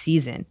fifth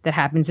season that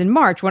happens in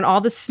March when all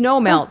the snow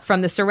melt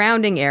from the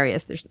surrounding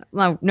areas. There's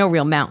no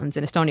real mountains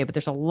in Estonia, but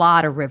there's a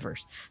lot of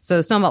rivers.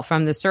 So snow melt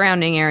from the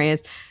surrounding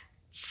areas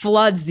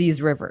floods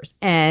these rivers.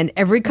 And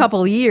every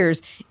couple of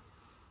years,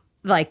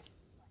 like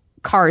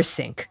cars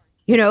sink.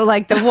 You know,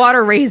 like the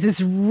water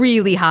raises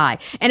really high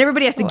and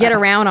everybody has to get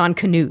around on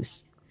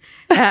canoes.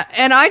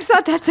 And I just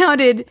thought that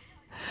sounded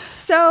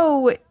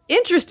so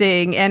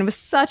interesting and was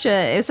such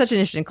an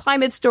interesting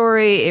climate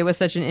story. It was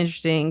such an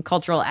interesting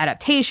cultural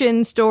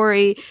adaptation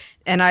story.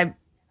 And I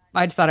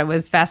just thought it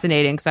was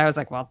fascinating. So I was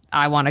like, well,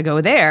 I want to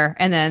go there.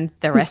 And then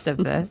the rest of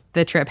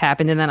the trip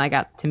happened. And then I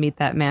got to meet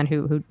that man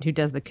who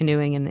does the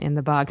canoeing in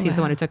the bogs. He's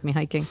the one who took me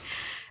hiking.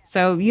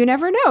 So you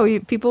never know.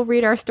 People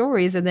read our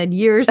stories and then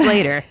years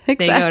later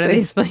Exactly. they go to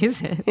these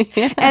places.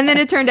 Yeah. And then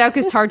it turned out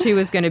because Tartu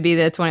was going to be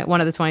one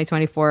of the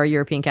 2024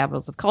 European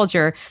capitals of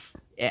culture.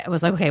 It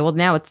was like, okay, well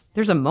now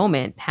there's a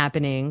moment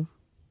happening.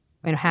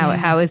 And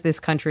how is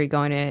this country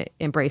going to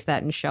embrace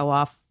that and show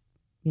off,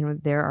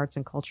 their arts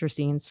and culture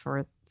scenes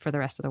for the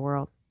rest of the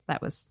world?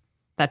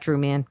 That drew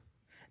me in.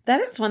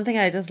 That is one thing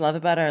I just love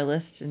about our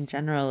list in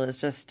general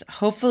is just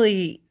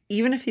hopefully,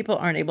 even if people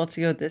aren't able to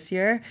go this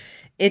year,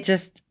 it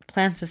just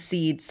plants a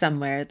seed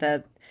somewhere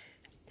that,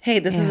 hey,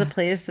 this is a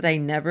place that I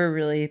never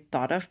really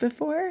thought of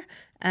before.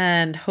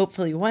 And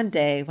hopefully one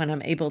day when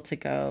I'm able to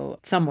go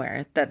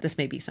somewhere, that this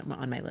may be somewhere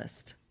on my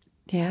list.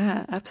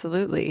 Yeah,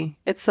 absolutely.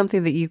 It's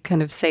something that you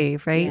kind of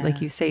save, right? Yeah. Like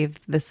you save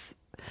this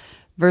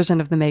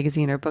version of the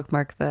magazine or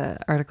bookmark the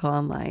article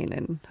online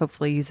and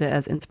hopefully use it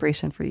as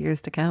inspiration for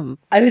years to come.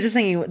 I was just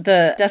thinking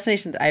the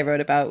destination that I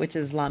wrote about, which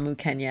is Lamu,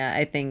 Kenya,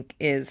 I think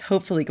is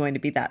hopefully going to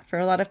be that for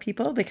a lot of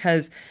people,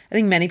 because I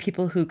think many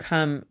people who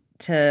come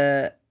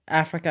to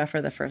Africa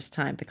for the first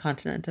time, the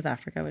continent of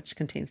Africa, which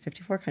contains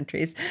 54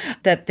 countries,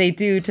 that they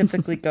do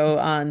typically go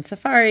on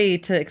safari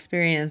to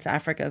experience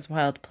Africa's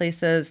wild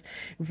places,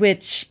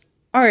 which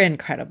are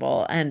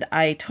incredible. And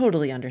I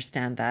totally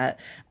understand that.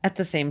 At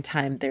the same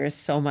time, there is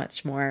so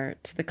much more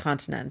to the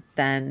continent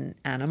than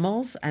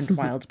animals and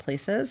wild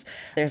places.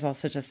 There's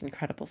also just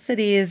incredible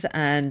cities.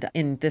 And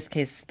in this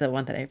case, the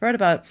one that I wrote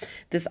about,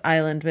 this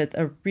island with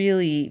a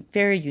really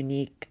very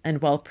unique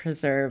and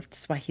well-preserved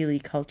Swahili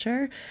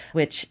culture,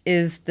 which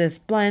is this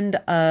blend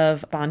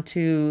of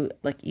Bantu,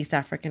 like East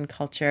African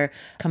culture,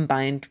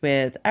 combined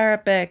with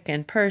Arabic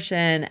and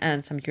Persian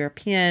and some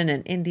European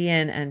and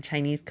Indian and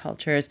Chinese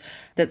cultures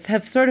that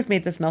have sort of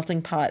made this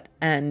melting pot.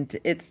 And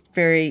it's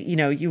very,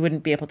 you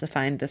wouldn't be able to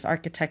find this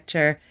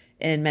architecture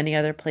in many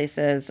other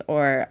places,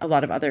 or a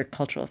lot of other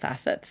cultural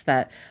facets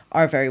that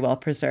are very well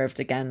preserved.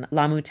 Again,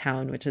 Lamu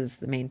Town, which is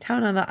the main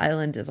town on the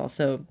island, is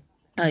also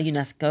a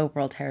UNESCO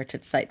World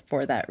Heritage Site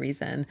for that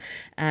reason.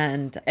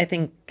 And I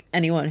think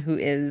anyone who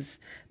is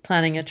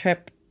planning a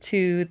trip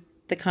to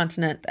the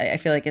continent, I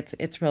feel like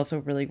it's also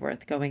really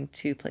worth going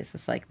to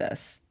places like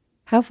this.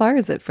 How far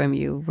is it from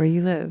you, where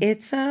you live?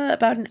 It's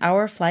about an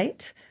hour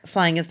flight.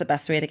 Flying is the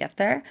best way to get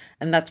there.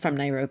 And that's from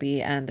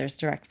Nairobi. And there's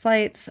direct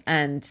flights,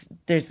 and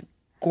there's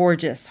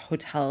gorgeous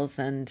hotels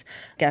and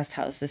guest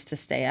houses to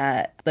stay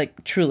at.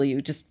 Like, truly,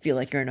 you just feel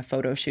like you're in a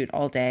photo shoot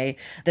all day.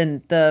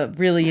 Then the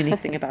really unique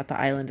thing about the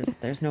island is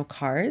that there's no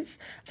cars.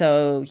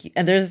 So,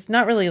 and there's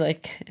not really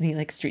like any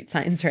like street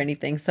signs or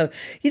anything. So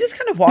you just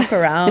kind of walk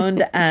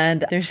around,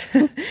 and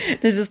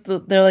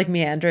they're like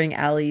meandering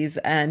alleys,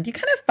 and you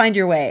kind of find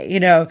your way.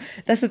 You know,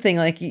 that's the thing.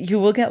 Like, you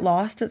will get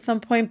lost at some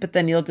point, but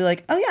then you'll be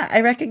like, oh yeah,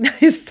 I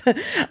recognize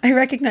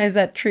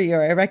that tree,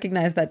 or I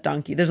recognize that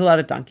donkey. There's a lot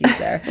of donkeys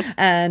there,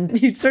 and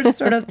you sort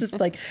of just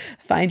like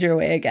find your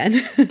way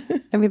again.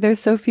 I mean, there's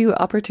so few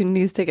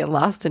opportunities to get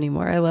lost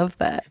anymore. I love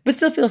that. But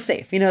still feel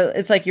safe. You know,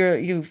 it's like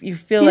you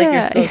feel like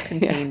you're still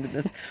contained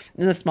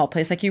in this small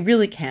place. Like, you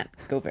really can't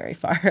go very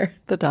far.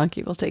 The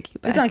donkey will take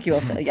you back. The donkey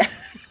will, yeah.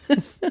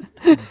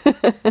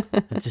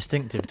 A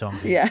distinctive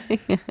donkey. Yeah.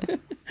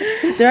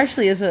 There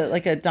actually is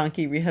a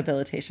donkey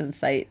rehabilitation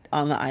site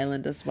on the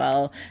island as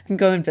well. You can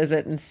go and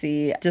visit and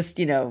see just,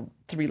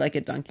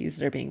 three-legged donkeys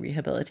that are being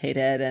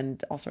rehabilitated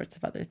and all sorts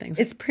of other things.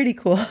 It's pretty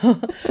cool.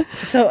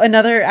 So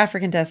another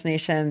African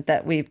destination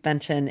that we've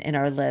mentioned in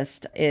our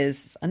list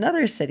is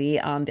another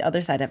city on the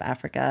other side of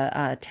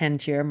Africa,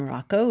 Tangier,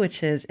 Morocco,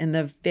 which is in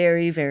the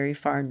very, very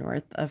far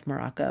north of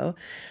Morocco.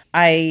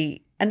 I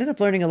ended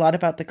up learning a lot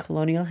about the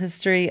colonial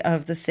history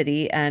of the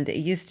city, and it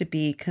used to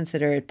be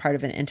considered part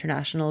of an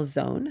international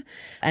zone,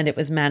 and it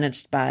was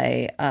managed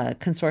by a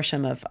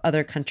consortium of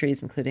other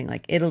countries, including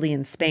like Italy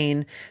and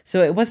Spain.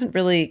 So it wasn't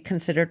really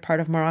considered part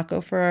of Morocco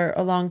for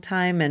a long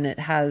time, and it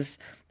has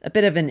a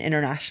bit of an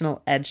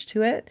international edge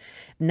to it.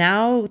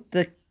 Now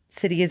the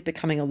city is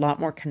becoming a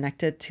lot more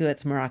connected to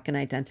its Moroccan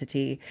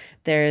identity.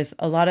 There's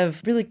a lot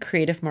of really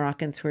creative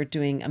Moroccans who are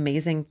doing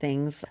amazing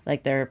things,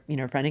 like they're,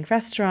 running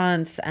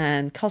restaurants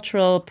and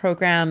cultural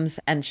programs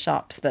and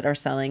shops that are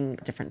selling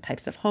different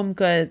types of home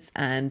goods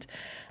and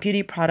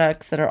beauty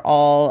products that are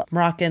all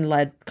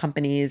Moroccan-led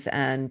companies,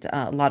 and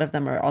a lot of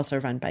them are also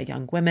run by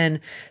young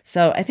women.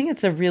 So I think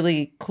it's a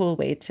really cool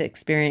way to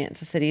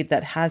experience a city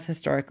that has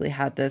historically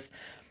had this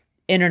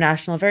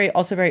international, very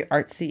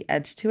artsy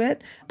edge to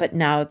it. But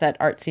now that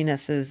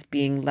artsiness is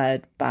being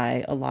led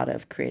by a lot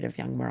of creative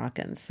young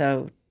Moroccans.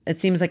 So it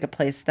seems like a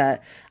place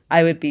that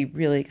I would be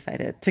really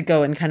excited to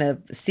go and kind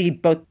of see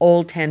both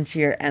old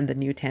Tangier and the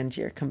new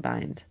Tangier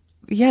combined.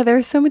 Yeah, there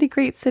are so many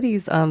great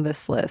cities on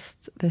this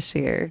list this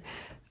year.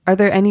 Are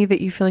there any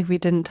that you feel like we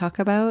didn't talk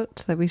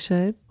about that we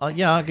should?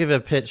 Yeah, I'll give a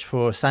pitch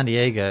for San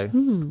Diego.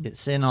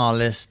 It's in our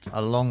list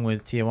along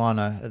with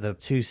Tijuana. The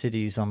two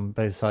cities on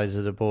both sides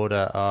of the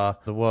border are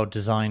the World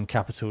Design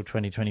Capital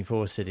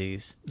 2024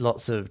 cities.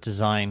 Lots of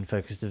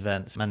design-focused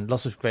events and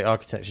lots of great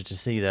architecture to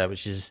see there,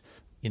 which is,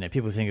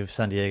 people think of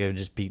San Diego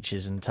just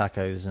beaches and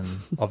tacos, and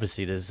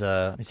obviously it's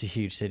a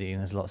huge city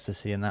and there's lots to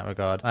see in that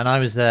regard. And I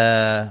was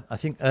there, I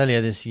think earlier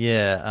this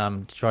year,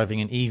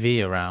 driving an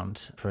EV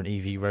around for an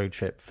EV road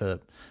trip for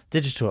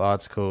digital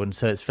article, and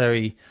so it's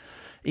very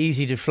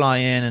easy to fly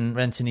in and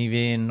rent an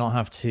EV and not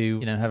have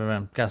to have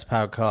a gas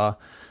powered car.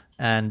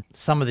 And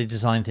some of the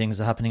design things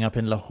are happening up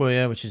in La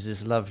Jolla, which is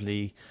this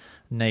lovely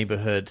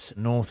neighborhood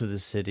north of the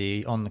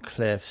city on the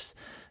cliffs.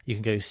 You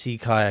can go sea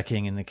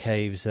kayaking in the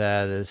caves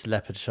there. There's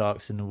leopard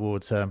sharks in the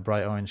water and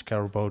bright orange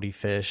Garibaldi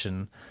fish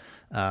and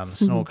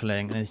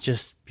snorkeling, and it's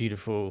just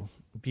beautiful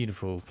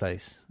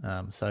place.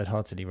 So I'd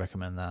heartily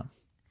recommend that.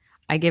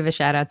 I give a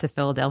shout out to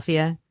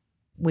Philadelphia.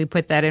 We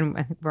put that in.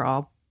 I think we're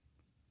all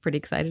pretty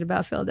excited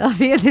about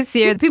Philadelphia this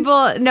year.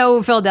 People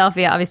know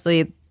Philadelphia.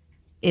 Obviously,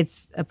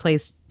 it's a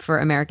place for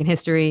American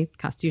history.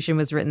 Constitution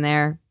was written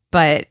there.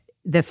 But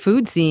the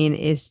food scene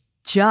is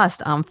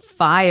just on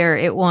fire.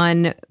 It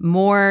won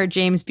more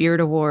James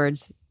Beard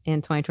Awards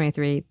in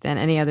 2023 than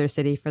any other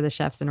city for the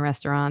chefs and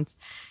restaurants.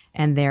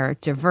 And they're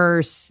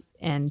diverse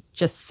and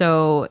just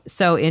so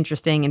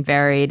interesting and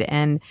varied.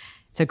 And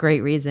it's a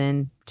great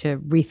reason to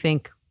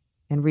rethink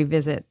and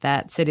revisit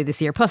that city this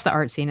year. Plus, the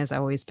art scene has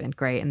always been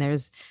great. And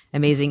there's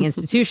amazing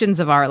institutions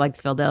of art like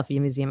the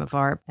Philadelphia Museum of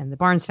Art and the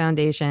Barnes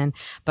Foundation,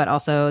 but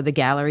also the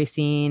gallery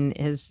scene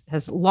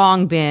has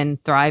long been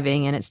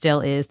thriving, and it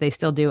still is. They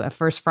still do a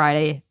first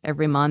Friday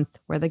every month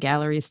where the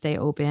galleries stay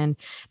open.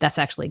 That's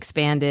actually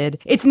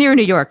expanded. It's near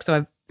New York,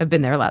 so I've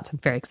been there a lot, so I'm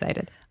very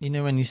excited.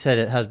 When you said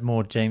it had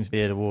more James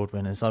Beard Award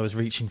winners, I was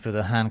reaching for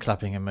the hand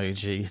clapping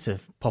emoji to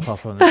pop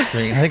up on the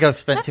screen. I think I've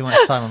spent too much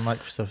time on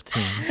Microsoft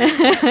Teams.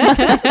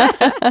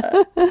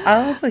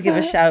 I'll also give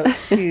a shout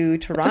to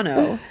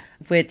Toronto,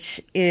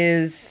 which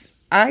is,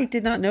 I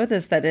did not know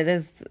this, that it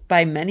is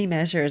by many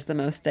measures the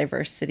most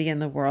diverse city in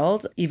the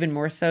world, even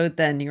more so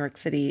than New York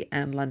City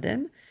and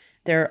London.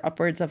 There are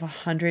upwards of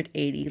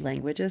 180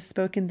 languages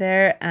spoken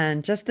there.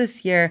 And just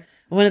this year,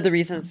 one of the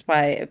reasons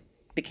why it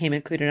became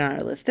included on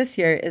our list this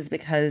year is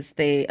because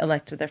they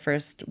elected their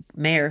first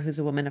mayor, who's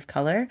a woman of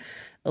color,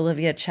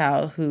 Olivia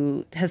Chow,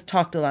 who has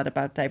talked a lot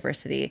about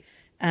diversity.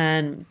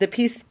 And the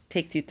piece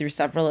takes you through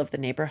several of the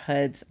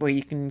neighborhoods where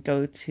you can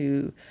go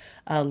to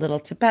Little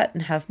Tibet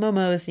and have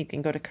momos. You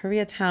can go to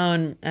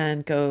Koreatown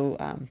and go,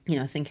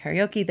 sing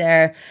karaoke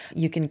there.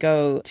 You can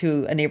go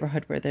to a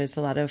neighborhood where there's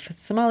a lot of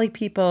Somali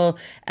people.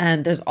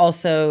 And there's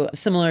also,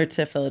 similar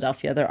to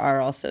Philadelphia, there are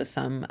also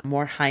some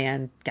more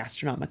high-end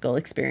gastronomical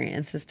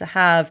experiences to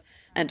have.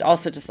 And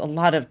also just a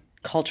lot of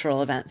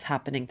cultural events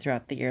happening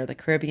throughout the year. The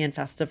Caribbean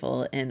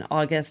Festival in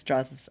August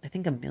draws, I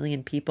think, 1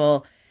 million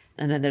people.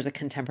 And then there's a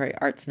contemporary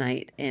arts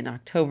night in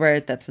October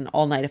that's an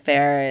all-night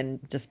affair and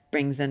just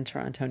brings in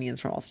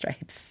Torontonians from all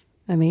stripes.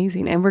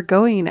 Amazing. And we're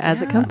going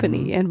as a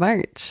company in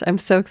March. I'm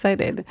so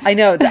excited. I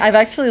know. I've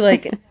actually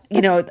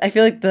I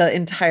feel like the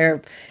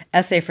entire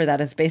essay for that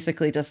is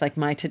basically just like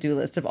my to-do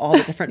list of all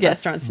the different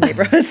restaurants and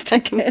neighborhoods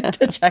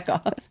to check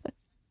off.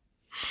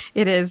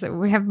 It is.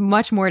 We have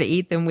much more to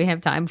eat than we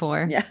have time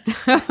for. Yeah.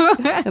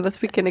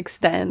 Unless we can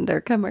extend or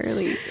come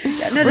early.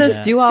 Yeah, no,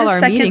 just do all our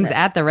meetings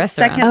at the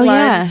restaurant. Second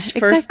lunch,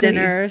 first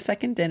dinner,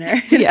 second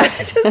dinner.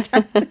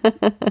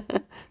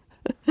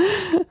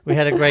 We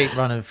had a great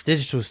run of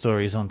digital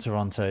stories on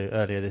Toronto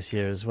earlier this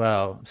year as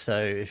well. So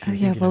if you're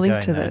thinking we'll of link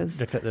going to there, those.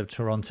 look at the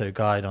Toronto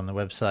guide on the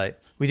website.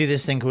 We do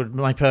this thing called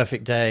My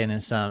Perfect Day, and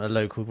it's a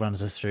local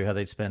runs us through how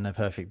they'd spend their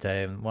perfect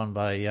day, and one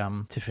by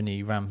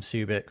Tiffany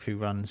Ram-Subik, who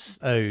runs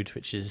Ode,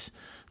 which is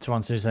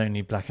Toronto's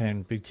only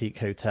black-owned boutique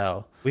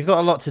hotel. We've got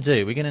a lot to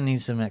do. We're going to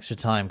need some extra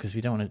time because we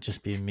don't want to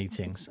just be in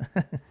meetings.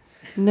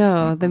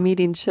 No, the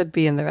meeting should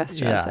be in the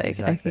restaurants. Yeah,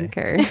 exactly. I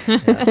concur.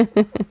 Yeah.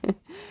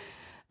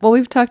 Well,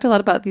 we've talked a lot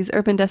about these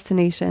urban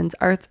destinations,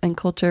 arts and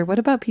culture. What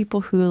about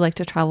people who like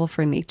to travel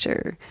for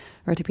nature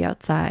or to be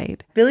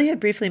outside? Billy had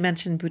briefly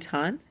mentioned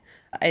Bhutan.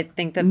 I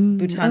think that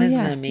Bhutan is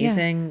an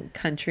amazing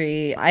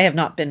country. I have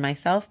not been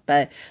myself,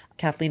 but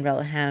Kathleen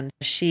Relihan,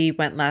 she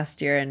went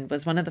last year and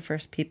was one of the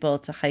first people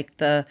to hike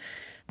the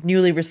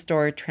newly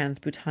restored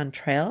Trans-Bhutan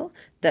Trail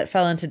that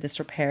fell into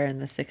disrepair in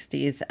the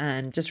 60s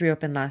and just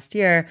reopened last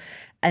year.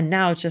 And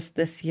now just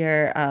this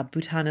year,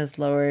 Bhutan has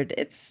lowered,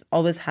 it's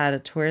always had a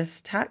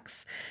tourist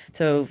tax.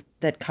 So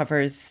that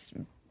covers,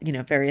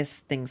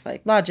 various things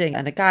like lodging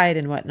and a guide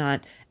and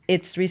whatnot.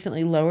 It's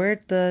recently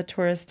lowered the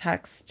tourist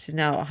tax to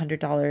now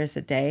 $100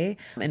 a day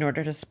in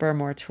order to spur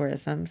more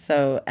tourism.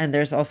 So, and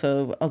there's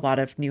also a lot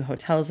of new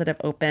hotels that have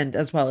opened,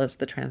 as well as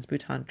the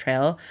Trans-Bhutan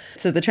Trail.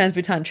 So the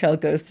Trans-Bhutan Trail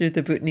goes through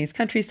the Bhutanese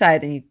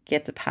countryside, and you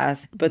get to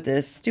pass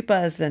Buddhist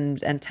stupas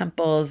and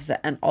temples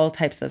and all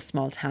types of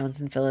small towns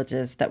and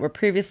villages that were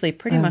previously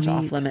pretty much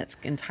off limits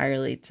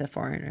entirely to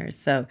foreigners.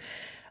 So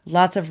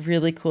lots of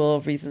really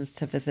cool reasons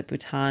to visit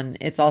Bhutan.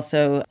 It's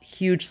also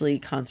hugely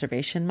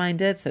conservation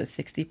minded. So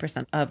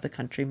 60% of the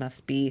country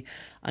must be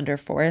under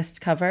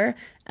forest cover.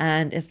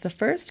 And it's the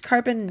first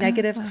carbon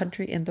negative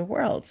country in the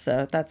world.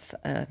 So that's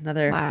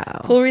another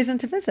cool reason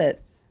to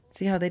visit.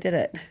 See how they did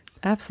it.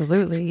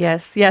 Absolutely.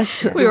 Yes.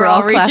 Yes. We were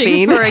all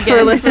reaching for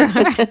again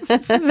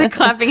the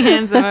clapping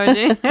hands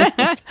emoji.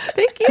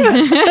 Thank you.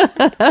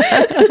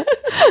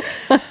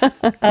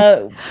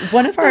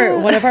 One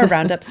of our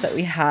roundups that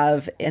we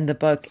have in the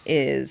book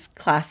is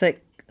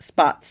classic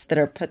spots that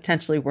are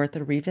potentially worth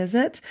a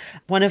revisit.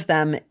 One of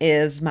them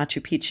is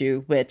Machu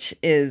Picchu, which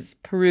is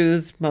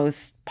Peru's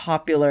most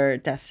popular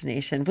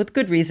destination with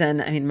good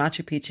reason. I mean,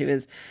 Machu Picchu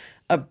is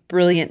a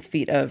brilliant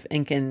feat of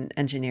Incan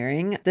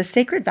engineering. The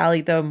Sacred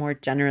Valley, though, more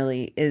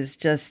generally, is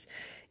just,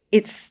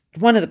 it's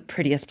one of the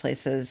prettiest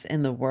places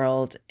in the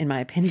world, in my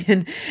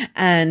opinion.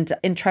 And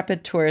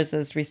Intrepid Tours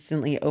has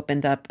recently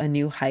opened up a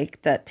new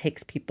hike that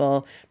takes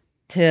people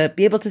to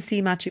be able to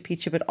see Machu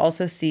Picchu, but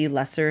also see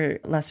lesser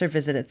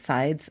visited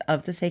sides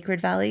of the Sacred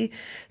Valley.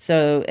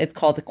 So it's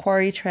called the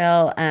Quarry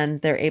Trail,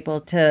 and they're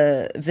able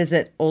to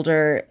visit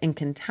older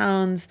Incan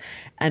towns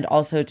and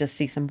also just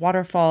see some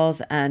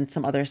waterfalls and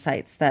some other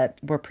sites that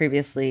were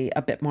previously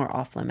a bit more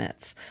off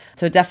limits.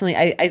 So definitely,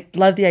 I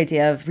love the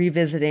idea of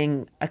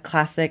revisiting a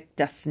classic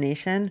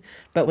destination,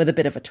 but with a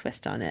bit of a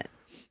twist on it.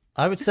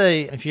 I would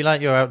say if you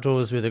like your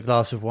outdoors with a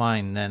glass of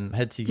wine, then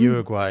head to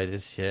Uruguay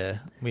this year.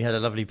 We had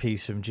a lovely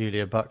piece from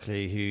Julia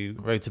Buckley, who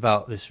wrote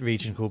about this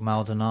region called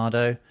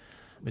Maldonado.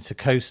 It's a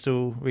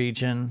coastal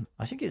region.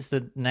 I think it's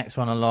the next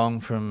one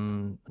along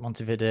from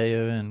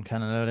Montevideo and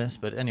Canelones.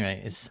 But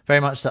anyway, it's very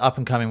much the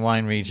up-and-coming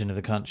wine region of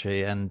the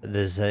country. And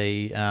there's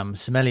a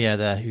sommelier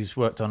there who's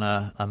worked on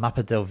a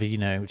Mapa del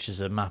Vino, which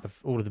is a map of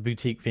all of the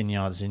boutique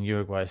vineyards in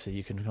Uruguay. So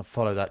you can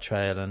follow that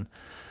trail, and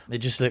it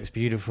just looks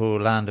beautiful.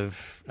 Land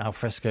of al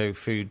fresco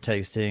food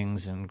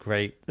tastings and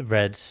great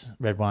red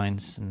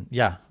wines. And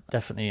yeah,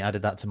 definitely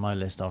added that to my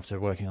list after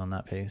working on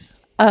that piece.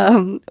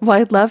 Well,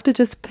 I'd love to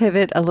just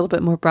pivot a little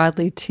bit more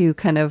broadly to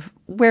kind of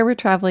where we're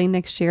traveling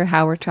next year,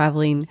 how we're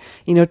traveling.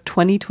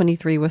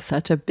 2023 was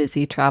such a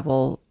busy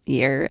travel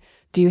year.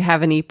 Do you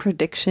have any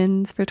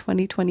predictions for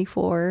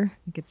 2024?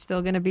 I think it's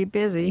still going to be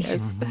busy.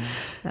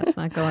 That's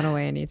not going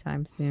away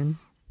anytime soon.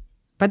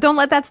 But don't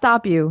let that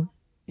stop you.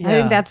 Yeah. I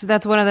think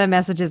that's one of the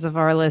messages of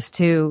our list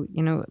too.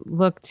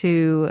 Look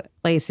to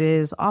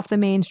places off the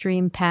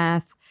mainstream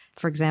path.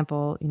 For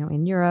example,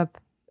 in Europe,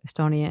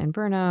 Estonia and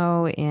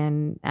Brno,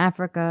 in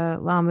Africa,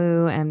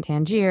 Lamu and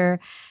Tangier,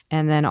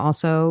 and then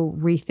also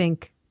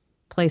rethink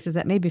places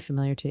that may be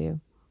familiar to you,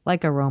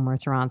 like a Rome or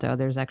Toronto.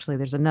 There's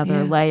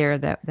another layer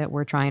that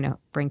we're trying to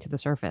bring to the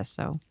surface.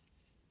 So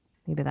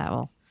maybe that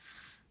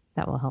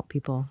will help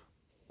people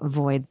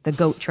avoid the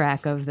goat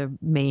track of the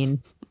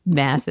main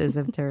masses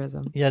of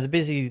tourism. Yeah, the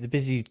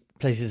busy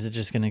places are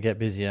just going to get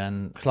busier,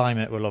 and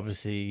climate will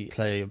obviously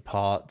play a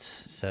part.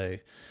 So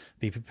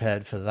be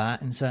prepared for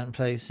that in certain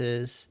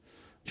places.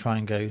 Try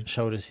and go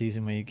shoulder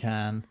season where you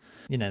can.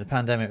 The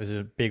pandemic was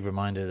a big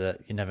reminder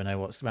that you never know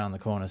what's around the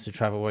corner. So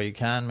travel where you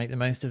can, make the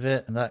most of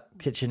it. And that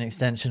kitchen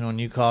extension or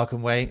new car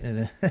can wait.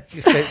 And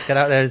just get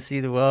out there and see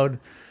the world.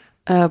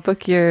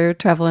 Book your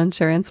travel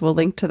insurance. We'll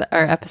link to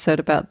our episode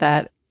about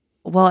that.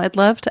 Well, I'd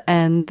love to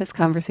end this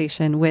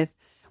conversation with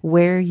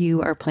where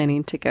you are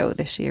planning to go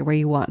this year, where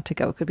you want to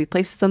go. It could be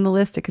places on the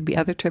list. It could be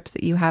other trips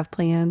that you have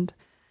planned.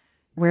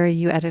 Where are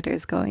you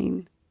editors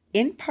going?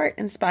 In part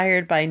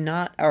inspired by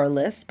not our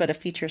list, but a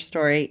feature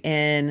story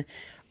in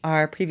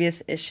our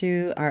previous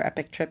issue, our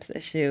Epic Trips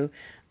issue.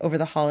 Over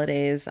the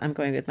holidays, I'm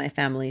going with my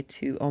family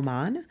to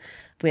Oman,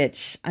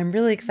 which I'm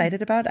really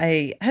excited about.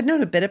 I had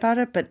known a bit about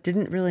it, but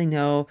didn't really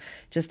know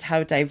just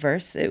how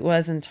diverse it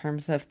was in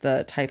terms of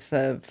the types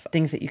of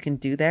things that you can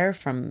do there,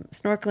 from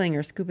snorkeling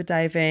or scuba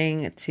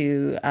diving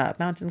to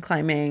mountain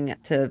climbing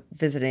to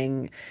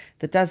visiting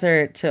the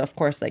desert to, of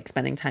course, like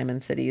spending time in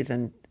cities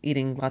and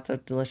eating lots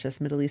of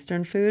delicious Middle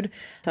Eastern food.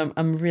 So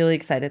I'm really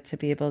excited to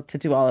be able to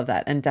do all of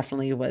that, and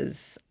definitely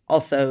was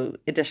also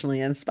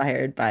additionally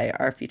inspired by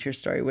our feature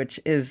story, which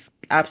is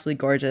absolutely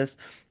gorgeous.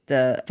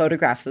 The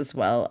photographs as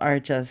well are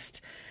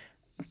just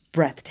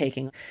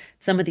breathtaking.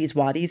 Some of these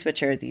wadis,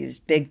 which are these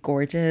big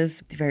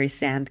gorges, very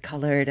sand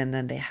colored, and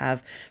then they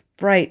have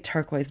bright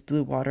turquoise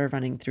blue water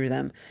running through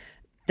them.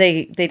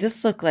 They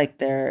just look like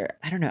they're,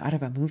 I don't know, out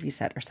of a movie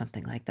set or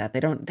something like that. They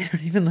don't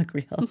even look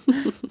real.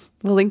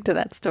 We'll link to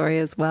that story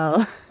as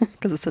well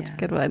because it's such a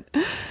good one.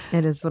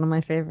 It is one of my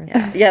favorites.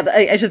 Yeah.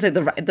 I should say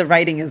the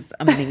writing is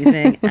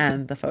amazing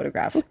and the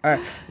photographs are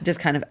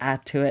just kind of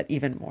add to it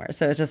even more.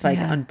 So it's just like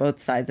on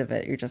both sides of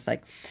it, you're just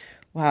like,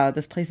 wow,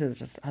 this place is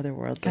just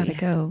otherworldly. Gotta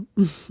go.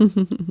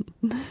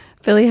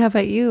 Billy, how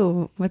about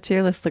you? What's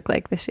your list look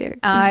like this year?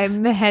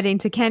 I'm heading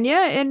to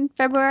Kenya in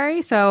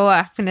February, so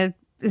I'm gonna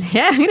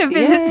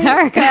visit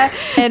Sarka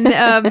and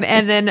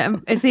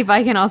then see if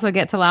I can also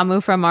get to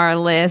Lamu from our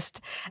list.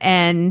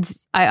 And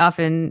I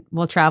often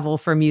will travel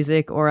for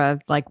music or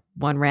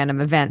one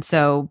random event.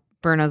 So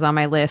Brno's on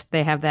my list.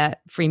 They have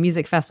that free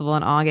music festival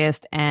in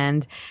August,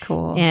 and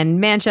cool. And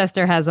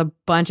Manchester has a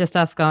bunch of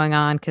stuff going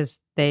on because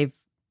they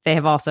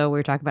have also, we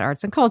were talking about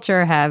arts and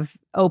culture, have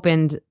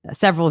opened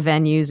several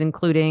venues,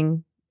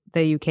 including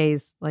the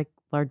UK's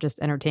largest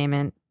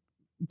entertainment,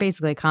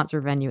 basically a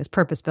concert venue. Is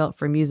purpose built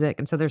for music,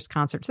 and so there's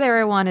concerts there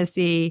I want to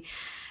see,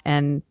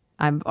 and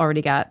I've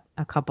already got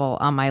a couple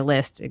on my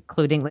list,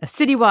 including a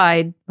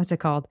citywide, what's it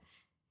called?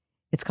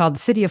 It's called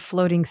City of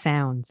Floating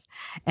Sounds,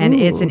 and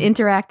it's an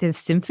interactive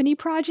symphony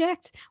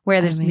project where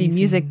there's be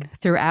music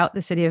throughout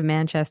the city of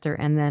Manchester,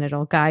 and then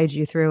it'll guide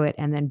you through it,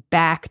 and then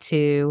back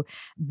to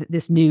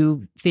this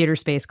new theater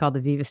space called the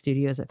Viva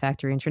Studios at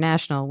Factory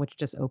International, which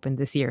just opened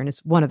this year, and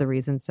it's one of the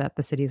reasons that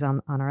the city's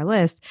on our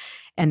list,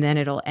 and then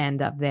it'll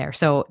end up there.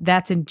 So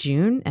that's in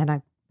June, and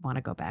I want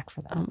to go back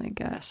for that. Oh my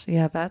gosh.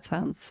 Yeah, that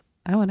sounds...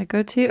 I want to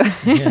go too.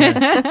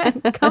 Yeah.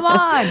 Come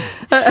on.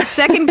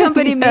 Second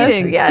company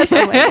meeting. Yes.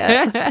 Oh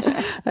my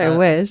God. I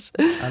wish.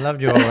 I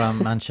loved your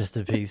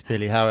Manchester piece,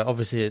 Billy, how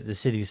obviously the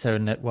city's so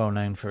well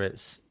known for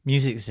its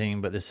music scene,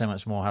 but there's so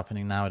much more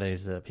happening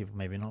nowadays that people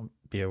maybe not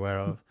be aware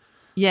of.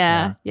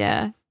 Yeah.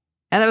 And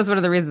that was one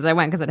of the reasons I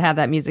went, because it had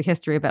that music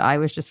history, but I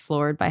was just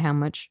floored by how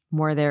much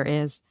more there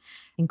is,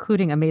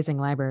 including amazing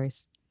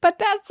libraries. But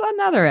that's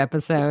another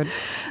episode.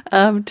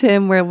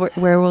 Tim, where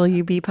will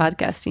you be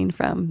podcasting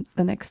from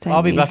the next time?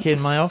 I'll be back in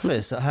my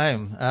office at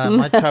home.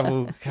 My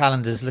travel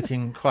calendar's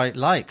looking quite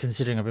light,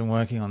 considering I've been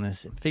working on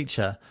this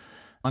feature.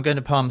 I'm going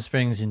to Palm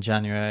Springs in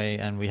January,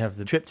 and we have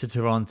the trip to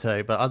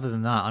Toronto. But other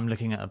than that, I'm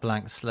looking at a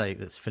blank slate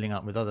that's filling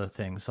up with other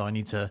things. So I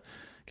need to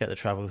get the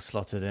travel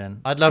slotted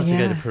in. I'd love to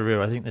go to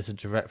Peru. I think there's a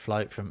direct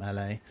flight from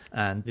LA,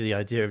 and the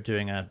idea of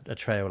doing a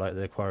trail like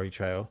the Quarry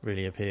Trail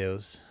really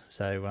appeals.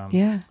 So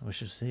we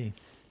shall see.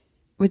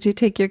 Would you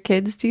take your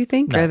kids, do you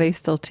think? No. Or are they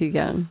still too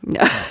young? No.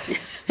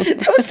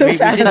 That was so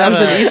fast. That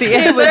was an easy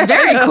It was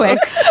very quick.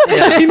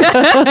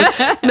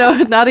 No,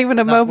 not even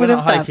a moment of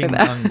thought for hiking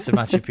that. on to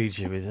Machu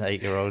Picchu with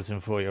 8-year-olds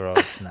and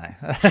 4-year-olds. No.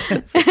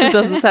 It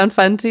doesn't sound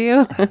fun to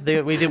you?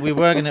 We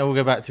were going to all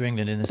go back to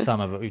England in the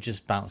summer, but we've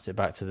just bounced it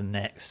back to the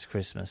next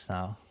Christmas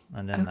now.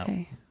 And then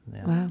Okay.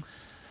 yeah. Wow.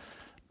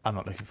 I'm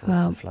not looking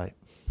forward to the flight.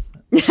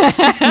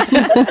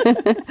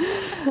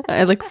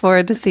 I look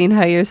forward to seeing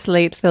how your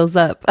slate fills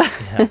up.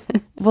 Yeah.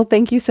 Well,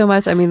 thank you so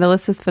much. I mean, the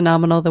list is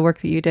phenomenal. The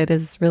work that you did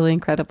is really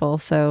incredible.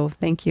 So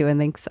thank you. And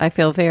thanks. I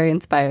feel very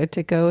inspired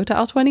to go to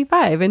all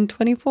 25 and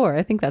 24.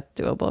 I think that's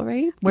doable,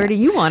 right? Where do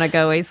you want to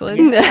go,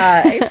 Aislinn?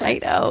 I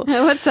know.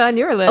 What's on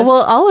your list?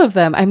 Well, all of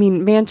them. I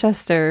mean,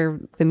 Manchester,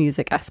 the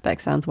music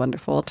aspect sounds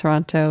wonderful.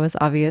 Toronto is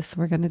obvious.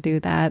 We're going to do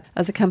that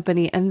as a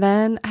company. And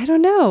then, I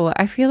don't know.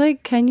 I feel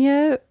like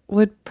Kenya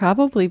would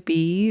probably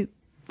be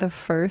the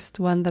first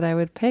one that I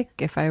would pick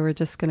if I were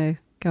just going to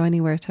go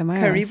anywhere tomorrow.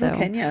 Karibu,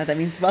 Kenya. That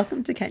means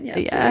welcome to Kenya.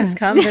 Yeah. Please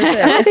come visit.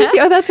 Thank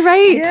you. Oh, that's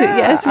right. Yeah,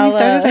 Yes, we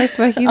started our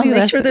Swahili I'll make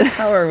lesson. sure there's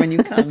power when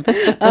you come.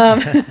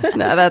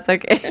 No, that's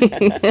okay.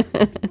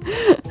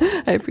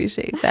 I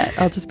appreciate that.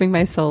 I'll just bring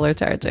my solar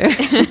charger.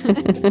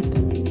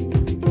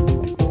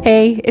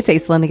 Hey, it's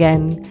Aislinn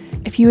again.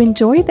 If you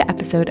enjoyed the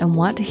episode and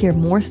want to hear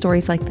more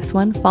stories like this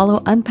one,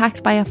 follow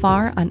Unpacked by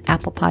Afar on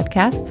Apple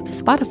Podcasts,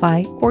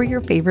 Spotify, or your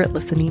favorite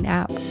listening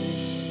app.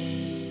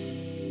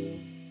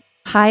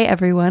 Hi,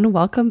 everyone.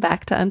 Welcome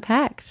back to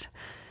Unpacked.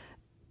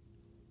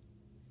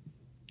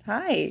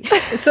 Hi.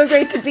 It's so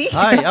great to be here.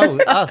 Hi. Oh,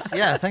 us.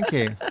 Yeah, thank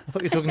you. I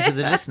thought you were talking to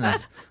the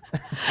listeners.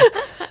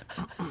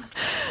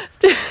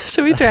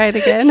 Should we try it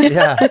again?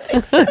 Yeah.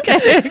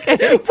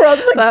 Okay. We're all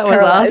just like That was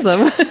paralyzed.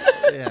 awesome.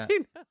 Yeah.